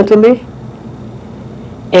mentally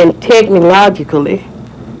and technologically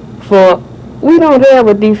for, we don't have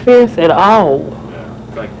a defense at all. Yeah,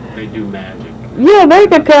 it's like they do magic. Yeah, they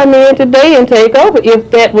could come in today and take over if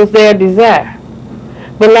that was their desire.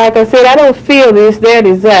 But like I said, I don't feel it's their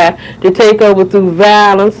desire to take over through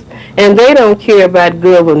violence, and they don't care about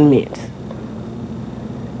governments.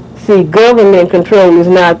 See, government control is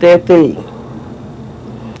not their thing.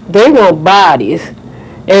 They want bodies,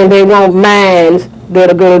 and they want minds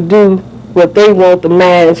that are going to do what they want the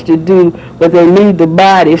minds to do, but they need the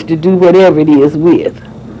bodies to do whatever it is with.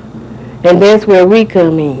 And that's where we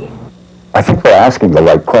come in. I think we're asking the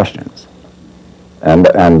right questions.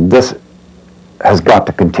 And this has got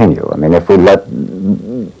to continue. I mean, if we let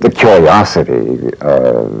the curiosity,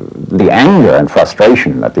 the anger and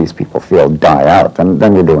frustration that these people feel die out,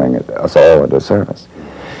 then you're doing us all a disservice.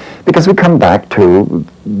 Because we come back to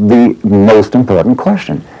the most important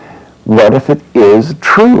question. What if it is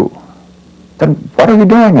true? Then what are we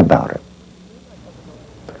doing about it?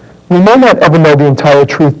 We may not ever know the entire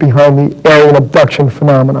truth behind the alien abduction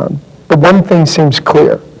phenomenon, but one thing seems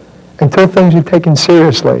clear. Until things are taken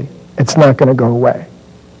seriously, it's not going to go away.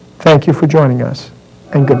 Thank you for joining us,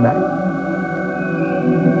 and good night.